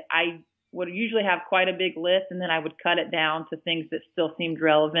write it, I would usually have quite a big list, and then I would cut it down to things that still seemed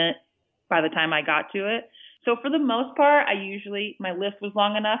relevant by the time I got to it. So for the most part, my list was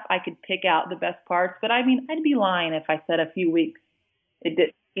long enough I could pick out the best parts. But I mean, I'd be lying if I said a few weeks it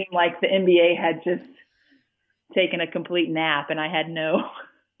didn't seem like the NBA had just taken a complete nap and I had no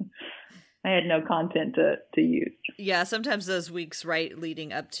content to use. Yeah, sometimes those weeks right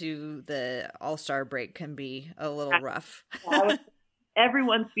leading up to the All-Star break can be a little rough.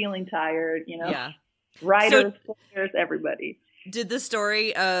 Everyone's feeling tired, Yeah. Writers, players, everybody. Did the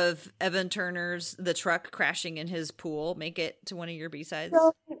story of Evan Turner's The Truck crashing in his pool make it to one of your B-Sides?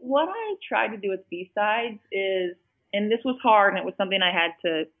 So what I tried to do with B-Sides is, and this was hard and it was something I had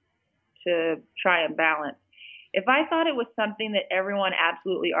to try and balance. If I thought it was something that everyone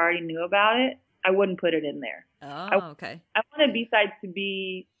absolutely already knew about it, I wouldn't put it in there. Oh, okay. I wanted B-Sides to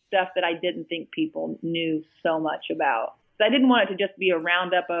be stuff that I didn't think people knew so much about. So I didn't want it to just be a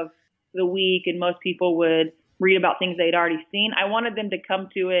roundup of the week and most people would read about things they'd already seen. I wanted them to come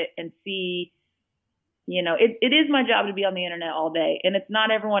to it and see, it is my job to be on the internet all day and it's not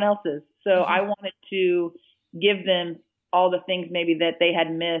everyone else's. So I wanted to give them all the things maybe that they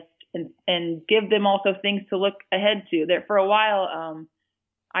had missed and give them also things to look ahead to. There for a while,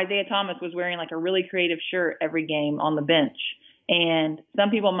 Isaiah Thomas was wearing like a really creative shirt every game on the bench. And some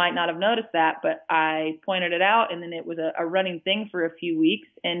people might not have noticed that, but I pointed it out and then it was a running thing for a few weeks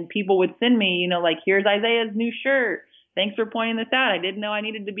and people would send me, here's Isaiah's new shirt. Thanks for pointing this out. I didn't know I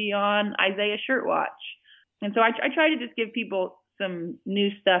needed to be on Isaiah's shirt watch. And so I try to just give people some new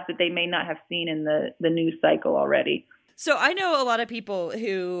stuff that they may not have seen in the news cycle already. So I know a lot of people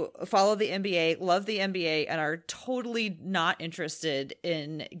who follow the NBA, love the NBA, and are totally not interested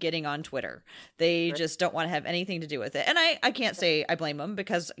in getting on Twitter. They just don't want to have anything to do with it. And I can't say I blame them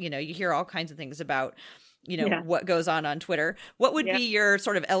because, you hear all kinds of things about, what goes on Twitter. What would be your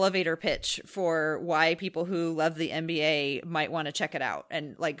sort of elevator pitch for why people who love the NBA might want to check it out?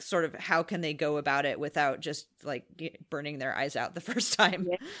 And like sort of how can they go about it without just like burning their eyes out the first time?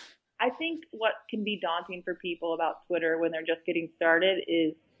 Yeah. I think what can be daunting for people about Twitter when they're just getting started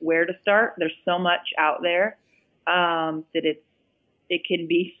is where to start. There's so much out there that it can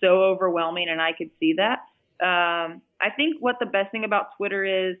be so overwhelming, and I could see that. I think what the best thing about Twitter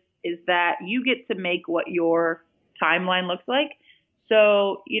is that you get to make what your timeline looks like.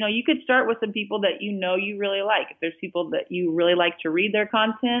 So, you could start with some people that you really like. If there's people that you really like to read their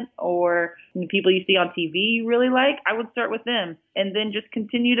content or people you see on TV you really like, I would start with them and then just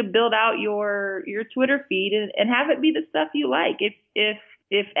continue to build out your Twitter feed and have it be the stuff you like.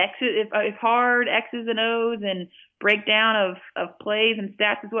 If hard X's and O's and breakdown of plays and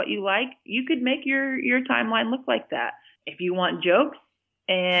stats is what you like, you could make your timeline look like that. If you want jokes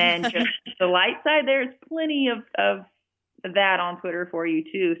and just the light side, there's plenty of that on Twitter for you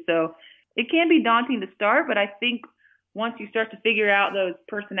too. So it can be daunting to start, but I think once you start to figure out those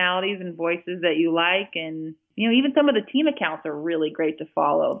personalities and voices that you like, and even some of the team accounts are really great to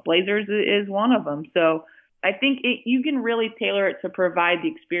follow. Blazers is one of them. So I think you can really tailor it to provide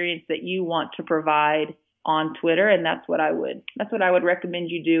the experience that you want to provide on Twitter, and that's what I would recommend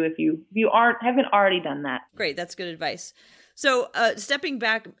you do if you haven't already done that. Great, that's good advice. So stepping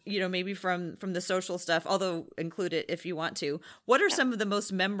back, maybe from the social stuff, although include it if you want to, what are some of the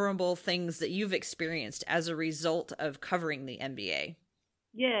most memorable things that you've experienced as a result of covering the NBA?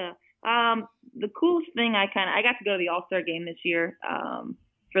 Yeah. The coolest thing I got to go to the All-Star game this year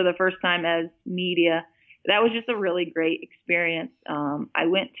for the first time as media. That was just a really great experience. I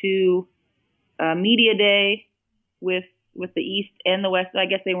went to Media Day with the East and the West. I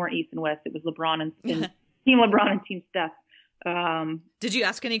guess they weren't East and West. It was LeBron and Team LeBron and Team Steph. Did you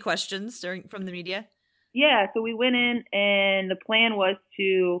ask any questions from the media? Yeah, so we went in and the plan was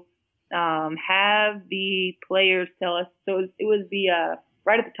to have the players tell us. So it was the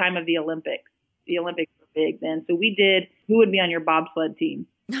right at the time of the Olympics. the Olympics were big then. So we did who would be on your bobsled team.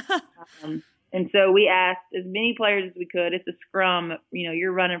 And so we asked as many players as we could. It's a scrum,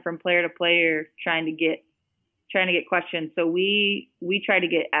 you're running from player to player trying to get questions. So we tried to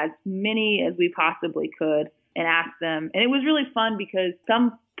get as many as we possibly could and ask them. And it was really fun because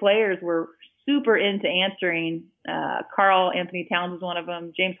some players were super into answering. Carl Anthony Towns was one of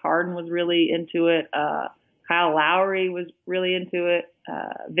them. James Harden was really into it. Kyle Lowry was really into it.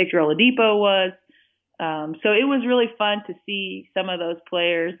 Victor Oladipo was. So it was really fun to see some of those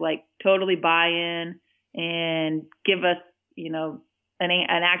players like totally buy in and give us,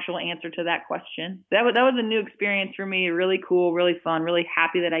 an actual answer to that question. That was a new experience for me. Really cool, really fun, really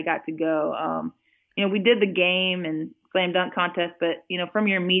happy that I got to go. We did the game and slam dunk contest, but from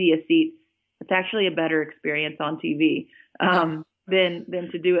your media seats, it's actually a better experience on TV than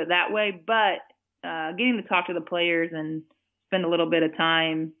to do it that way. But getting to talk to the players and spend a little bit of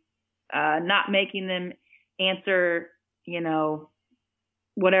time, not making them answer,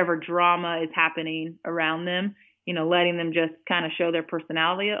 whatever drama is happening around them, letting them just kind of show their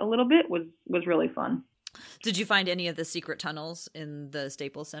personality a little bit was really fun. Did you find any of the secret tunnels in the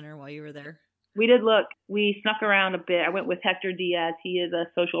Staples Center while you were there? We did look. We snuck around a bit. I went with Hector Diaz. He is a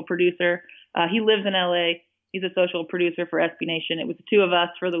social producer. He lives in LA. He's a social producer for SB Nation. It was the two of us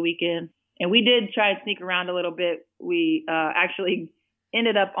for the weekend. And we did try and sneak around a little bit. We actually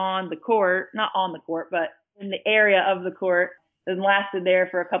ended up on the court, not on the court, but in the area of the court, and lasted there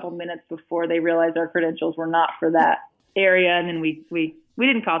for a couple minutes before they realized our credentials were not for that area. And then we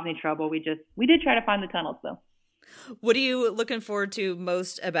didn't cause any trouble. We did try to find the tunnels though. What are you looking forward to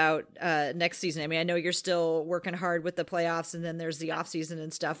most about next season? I mean, I know you're still working hard with the playoffs and then there's the off season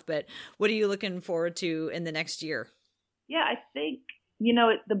and stuff, but what are you looking forward to in the next year? Yeah, I think,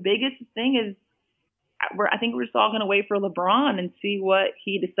 the biggest thing is I think we're just all going to wait for LeBron and see what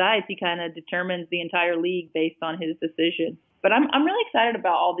he decides. He kind of determines the entire league based on his decision. But I'm really excited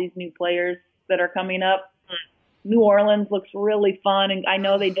about all these new players that are coming up. New Orleans looks really fun, and I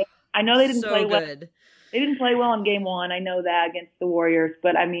know they didn't play well. They didn't play well in game one. I know that against the Warriors,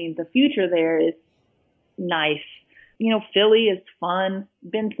 but I mean the future there is nice. Philly is fun.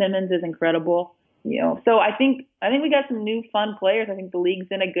 Ben Simmons is incredible. So I think we got some new fun players. I think the league's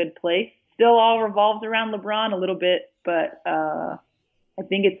in a good place. Still all revolves around LeBron a little bit, but I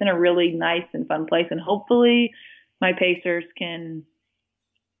think it's in a really nice and fun place, and hopefully my Pacers can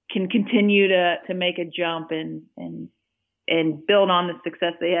continue to make a jump and build on the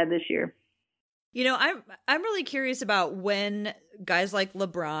success they had this year. I'm really curious about when guys like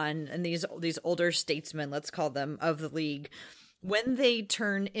LeBron and these older statesmen, let's call them, of the league, when they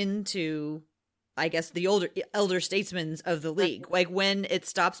turn into, I guess, the elder statesmen of the league, like when it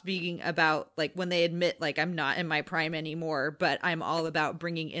stops being about, like when they admit, like, I'm not in my prime anymore, but I'm all about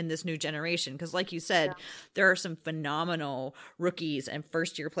bringing in this new generation. Because like you said, there are some phenomenal rookies and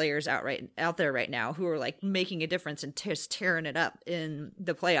first year players out there right now who are like making a difference and just tearing it up in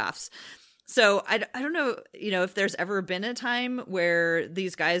the playoffs. So I don't know, if there's ever been a time where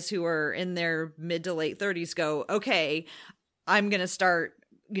these guys who are in their mid to late 30s go, okay, I'm going to start,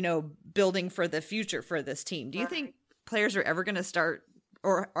 building for the future for this team. Do you think players are ever going to start,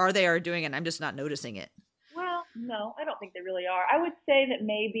 or are they doing it and I'm just not noticing it? Well, no, I don't think they really are. I would say that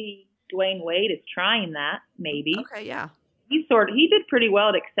maybe Dwayne Wade is trying that, maybe. Okay, yeah. He did pretty well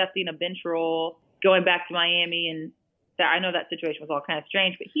at accepting a bench role, going back to Miami, and I know that situation was all kind of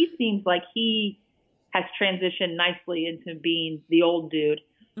strange, but he seems like he has transitioned nicely into being the old dude.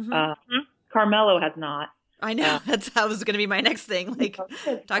 Mm-hmm. Carmelo has not. I know. That was going to be my next thing. Like,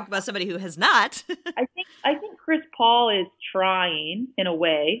 talk about somebody who has not. I think Chris Paul is trying in a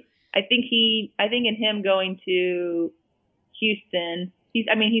way. I think in him going to Houston, he's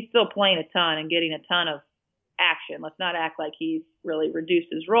still playing a ton and getting a ton of action. Let's not act like he's really reduced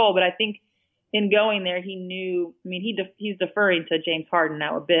his role, but I think in going there, he knew. He's deferring to James Harden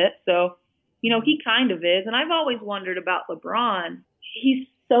now a bit, so he kind of is. And I've always wondered about LeBron. He's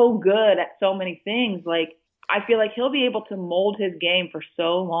so good at so many things. Like, I feel like he'll be able to mold his game for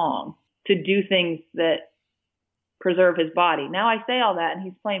so long to do things that preserve his body. Now I say all that, and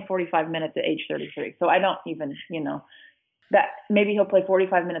he's playing 45 minutes at age 33. So I don't even, that maybe he'll play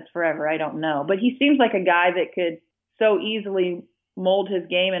 45 minutes forever. I don't know. But he seems like a guy that could so easily mold his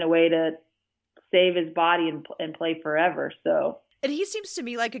game in a way to save his body and play forever. So, and he seems to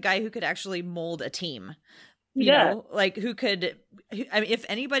me like a guy who could actually mold a team. Like who could, if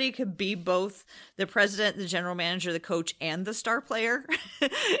anybody could be both the president, the general manager, the coach, and the star player,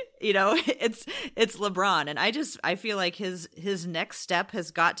 it's LeBron. And I feel like his next step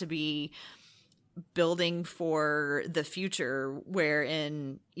has got to be building for the future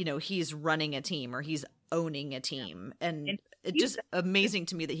wherein, he's running a team or he's owning a team. And it's just amazing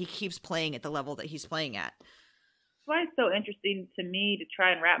to me that he keeps playing at the level that he's playing at. That's why it's so interesting to me to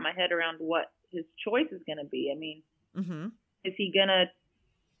try and wrap my head around what his choice is going to be. I mean, is he going to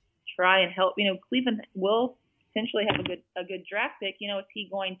try and help? Cleveland will potentially have a good draft pick. Is he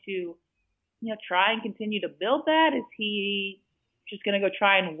going to, try and continue to build that? Is he just going to go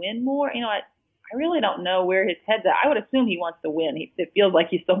try and win more? I really don't know where his head's at. I would assume he wants to win. It feels like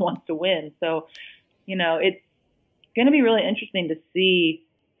he still wants to win. So, it's going to be really interesting to see.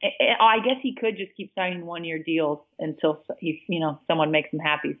 I guess he could just keep signing 1-year deals until someone makes him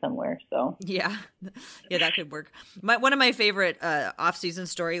happy somewhere. So yeah, that could work. One of my favorite off-season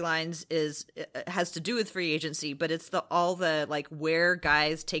storylines has to do with free agency, but it's all the like where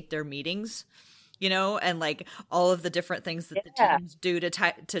guys take their meetings. And like all of the different things that the teams do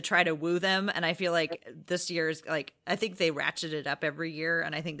to try to woo them. And I feel like this year's like, I think they ratchet it up every year.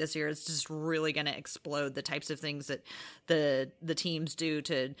 And I think this year is just really going to explode the types of things that the teams do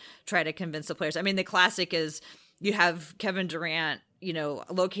to try to convince the players. I mean, the classic is you have Kevin Durant,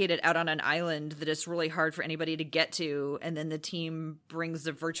 located out on an island that is really hard for anybody to get to. And then the team brings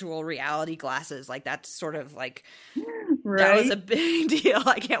the virtual reality glasses. Like that's sort of like, that was a big deal.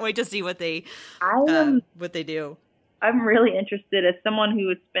 I can't wait to see what they do. I'm really interested as someone who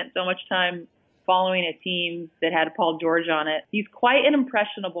has spent so much time following a team that had Paul George on it. He's quite an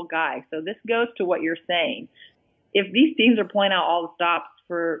impressionable guy. So this goes to what you're saying. If these teams are pulling out all the stops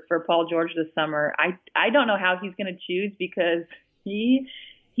for Paul George this summer, I don't know how he's going to choose because he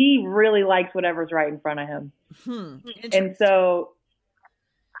really likes whatever's right in front of him. And so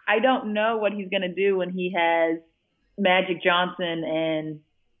I don't know what he's going to do when he has Magic Johnson and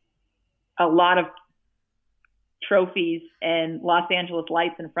a lot of trophies and Los Angeles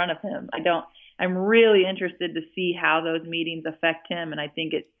lights in front of him. I'm really interested to see how those meetings affect him. And I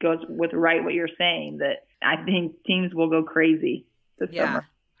think it goes with what you're saying, that I think teams will go crazy this summer.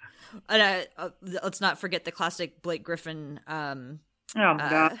 And let's not forget the classic Blake Griffin, oh my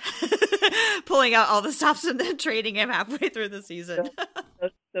God, pulling out all the stops and then trading him halfway through the season.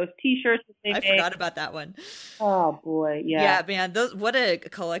 Those T-shirts that they I forgot about that one. Oh boy, yeah, man. What a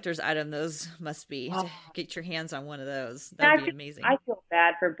collector's item those must be. To get your hands on one of those, that'd be amazing. I feel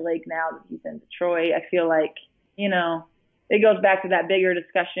bad for Blake now that he's in Detroit. I feel like it goes back to that bigger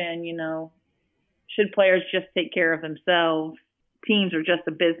discussion. Should players just take care of themselves? Teams are just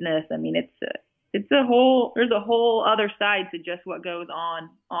a business. I mean, there's a whole other side to just what goes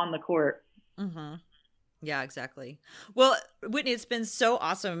on the court. Mm-hmm. Yeah, exactly. Well, Whitney, it's been so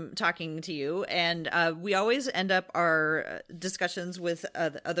awesome talking to you. And we always end up our discussions with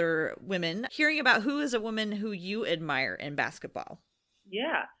other women, hearing about who is a woman who you admire in basketball.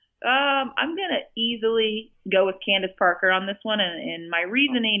 Yeah. I'm going to easily go with Candace Parker on this one. And my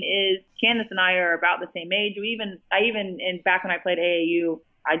reasoning is Candace and I are about the same age. Back when I played AAU,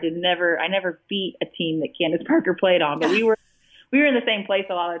 I never beat a team that Candace Parker played on, but we were in the same place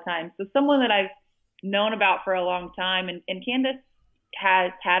a lot of the time. So someone that I've known about for a long time, and Candace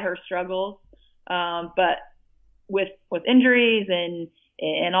has had her struggles, but with injuries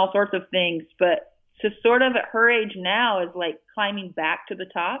and all sorts of things, but to sort of at her age now is like climbing back to the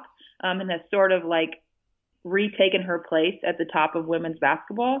top, and has sort of like retaken her place at the top of women's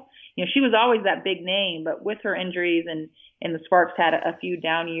basketball. She was always that big name, but with her injuries and the Sparks had a few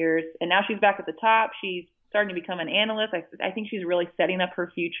down years, and now she's back at the top. She's starting to become an analyst. I think she's really setting up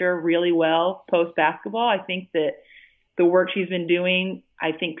her future really well post basketball. I think that the work she's been doing,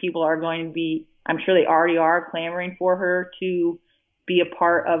 I think people are going to be, I'm sure they already are clamoring for her to be a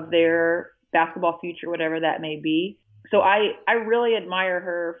part of their basketball future, whatever that may be. So I really admire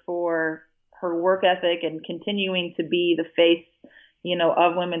her for her work ethic and continuing to be the face,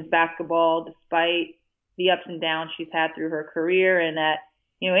 of women's basketball, despite the ups and downs she's had through her career. And that,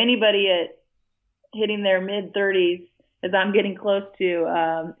 anybody at hitting their mid-30s, as I'm getting close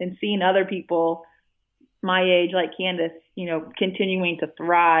to, and seeing other people my age like Candace, continuing to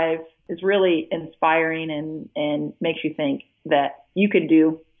thrive is really inspiring and makes you think that you could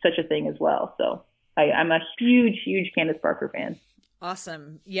do such a thing as well. So I'm a huge, huge Candace Parker fan.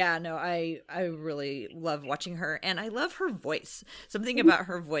 Awesome. Yeah, no, I really love watching her, and I love her voice. Something about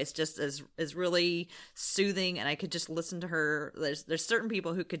her voice just is really soothing, and I could just listen to her. There's certain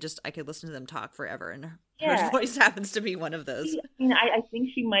people who I could listen to them talk forever, and her voice happens to be one of those. I think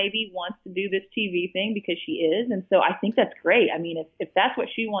she maybe wants to do this TV thing because she is, and so I think that's great. I mean, if that's what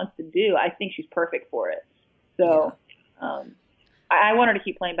she wants to do, I think she's perfect for it. So, I want her to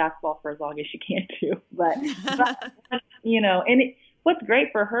keep playing basketball for as long as she can too. But and what's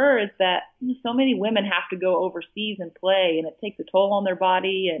great for her is that so many women have to go overseas and play, and it takes a toll on their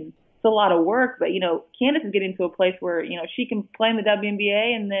body, and it's a lot of work. But, Candace is getting to a place where, she can play in the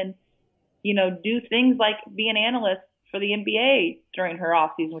WNBA and then, do things like be an analyst for the NBA during her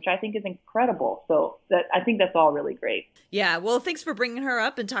off season, which I think is incredible. So I think that's all really great. Yeah. Well, thanks for bringing her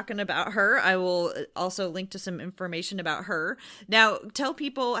up and talking about her. I will also link to some information about her. Now, tell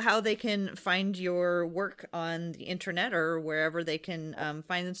people how they can find your work on the internet or wherever they can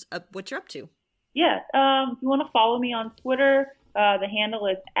find what you're up to. Yeah. If you want to follow me on Twitter, the handle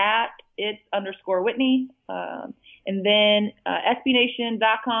is @its_Whitney. And then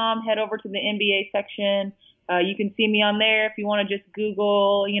SBNation.com, head over to the NBA section. You can see me on there if you want to just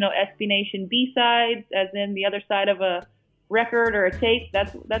Google, SB Nation B-sides, as in the other side of a record or a tape.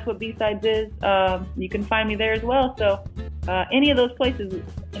 That's what B-sides is. You can find me there as well. So any of those places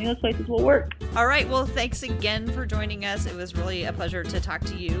will work. All right. Well, thanks again for joining us. It was really a pleasure to talk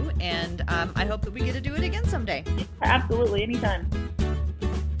to you, and I hope that we get to do it again someday. Absolutely, anytime.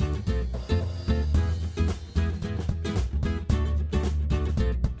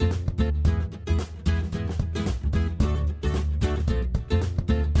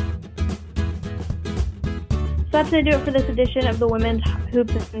 So that's going to do it for this edition of the Women's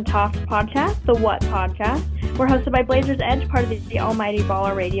Hoops and Talks podcast, the What Podcast. We're hosted by Blazers Edge, part of the Almighty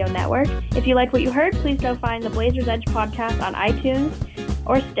Baller Radio Network. If you like what you heard, please go find the Blazers Edge podcast on iTunes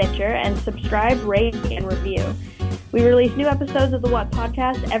or Stitcher and subscribe, rate, and review. We release new episodes of the What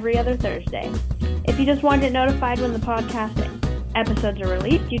Podcast every other Thursday. If you just want to get notified when the podcast episodes are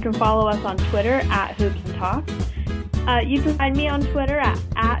released, you can follow us on Twitter @HoopsandTalks. You can find me on Twitter at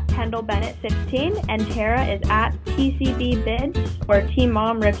KendallBennett16, and Tara is @TCBBids or Team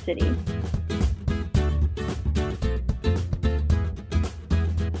Mom Ripcity.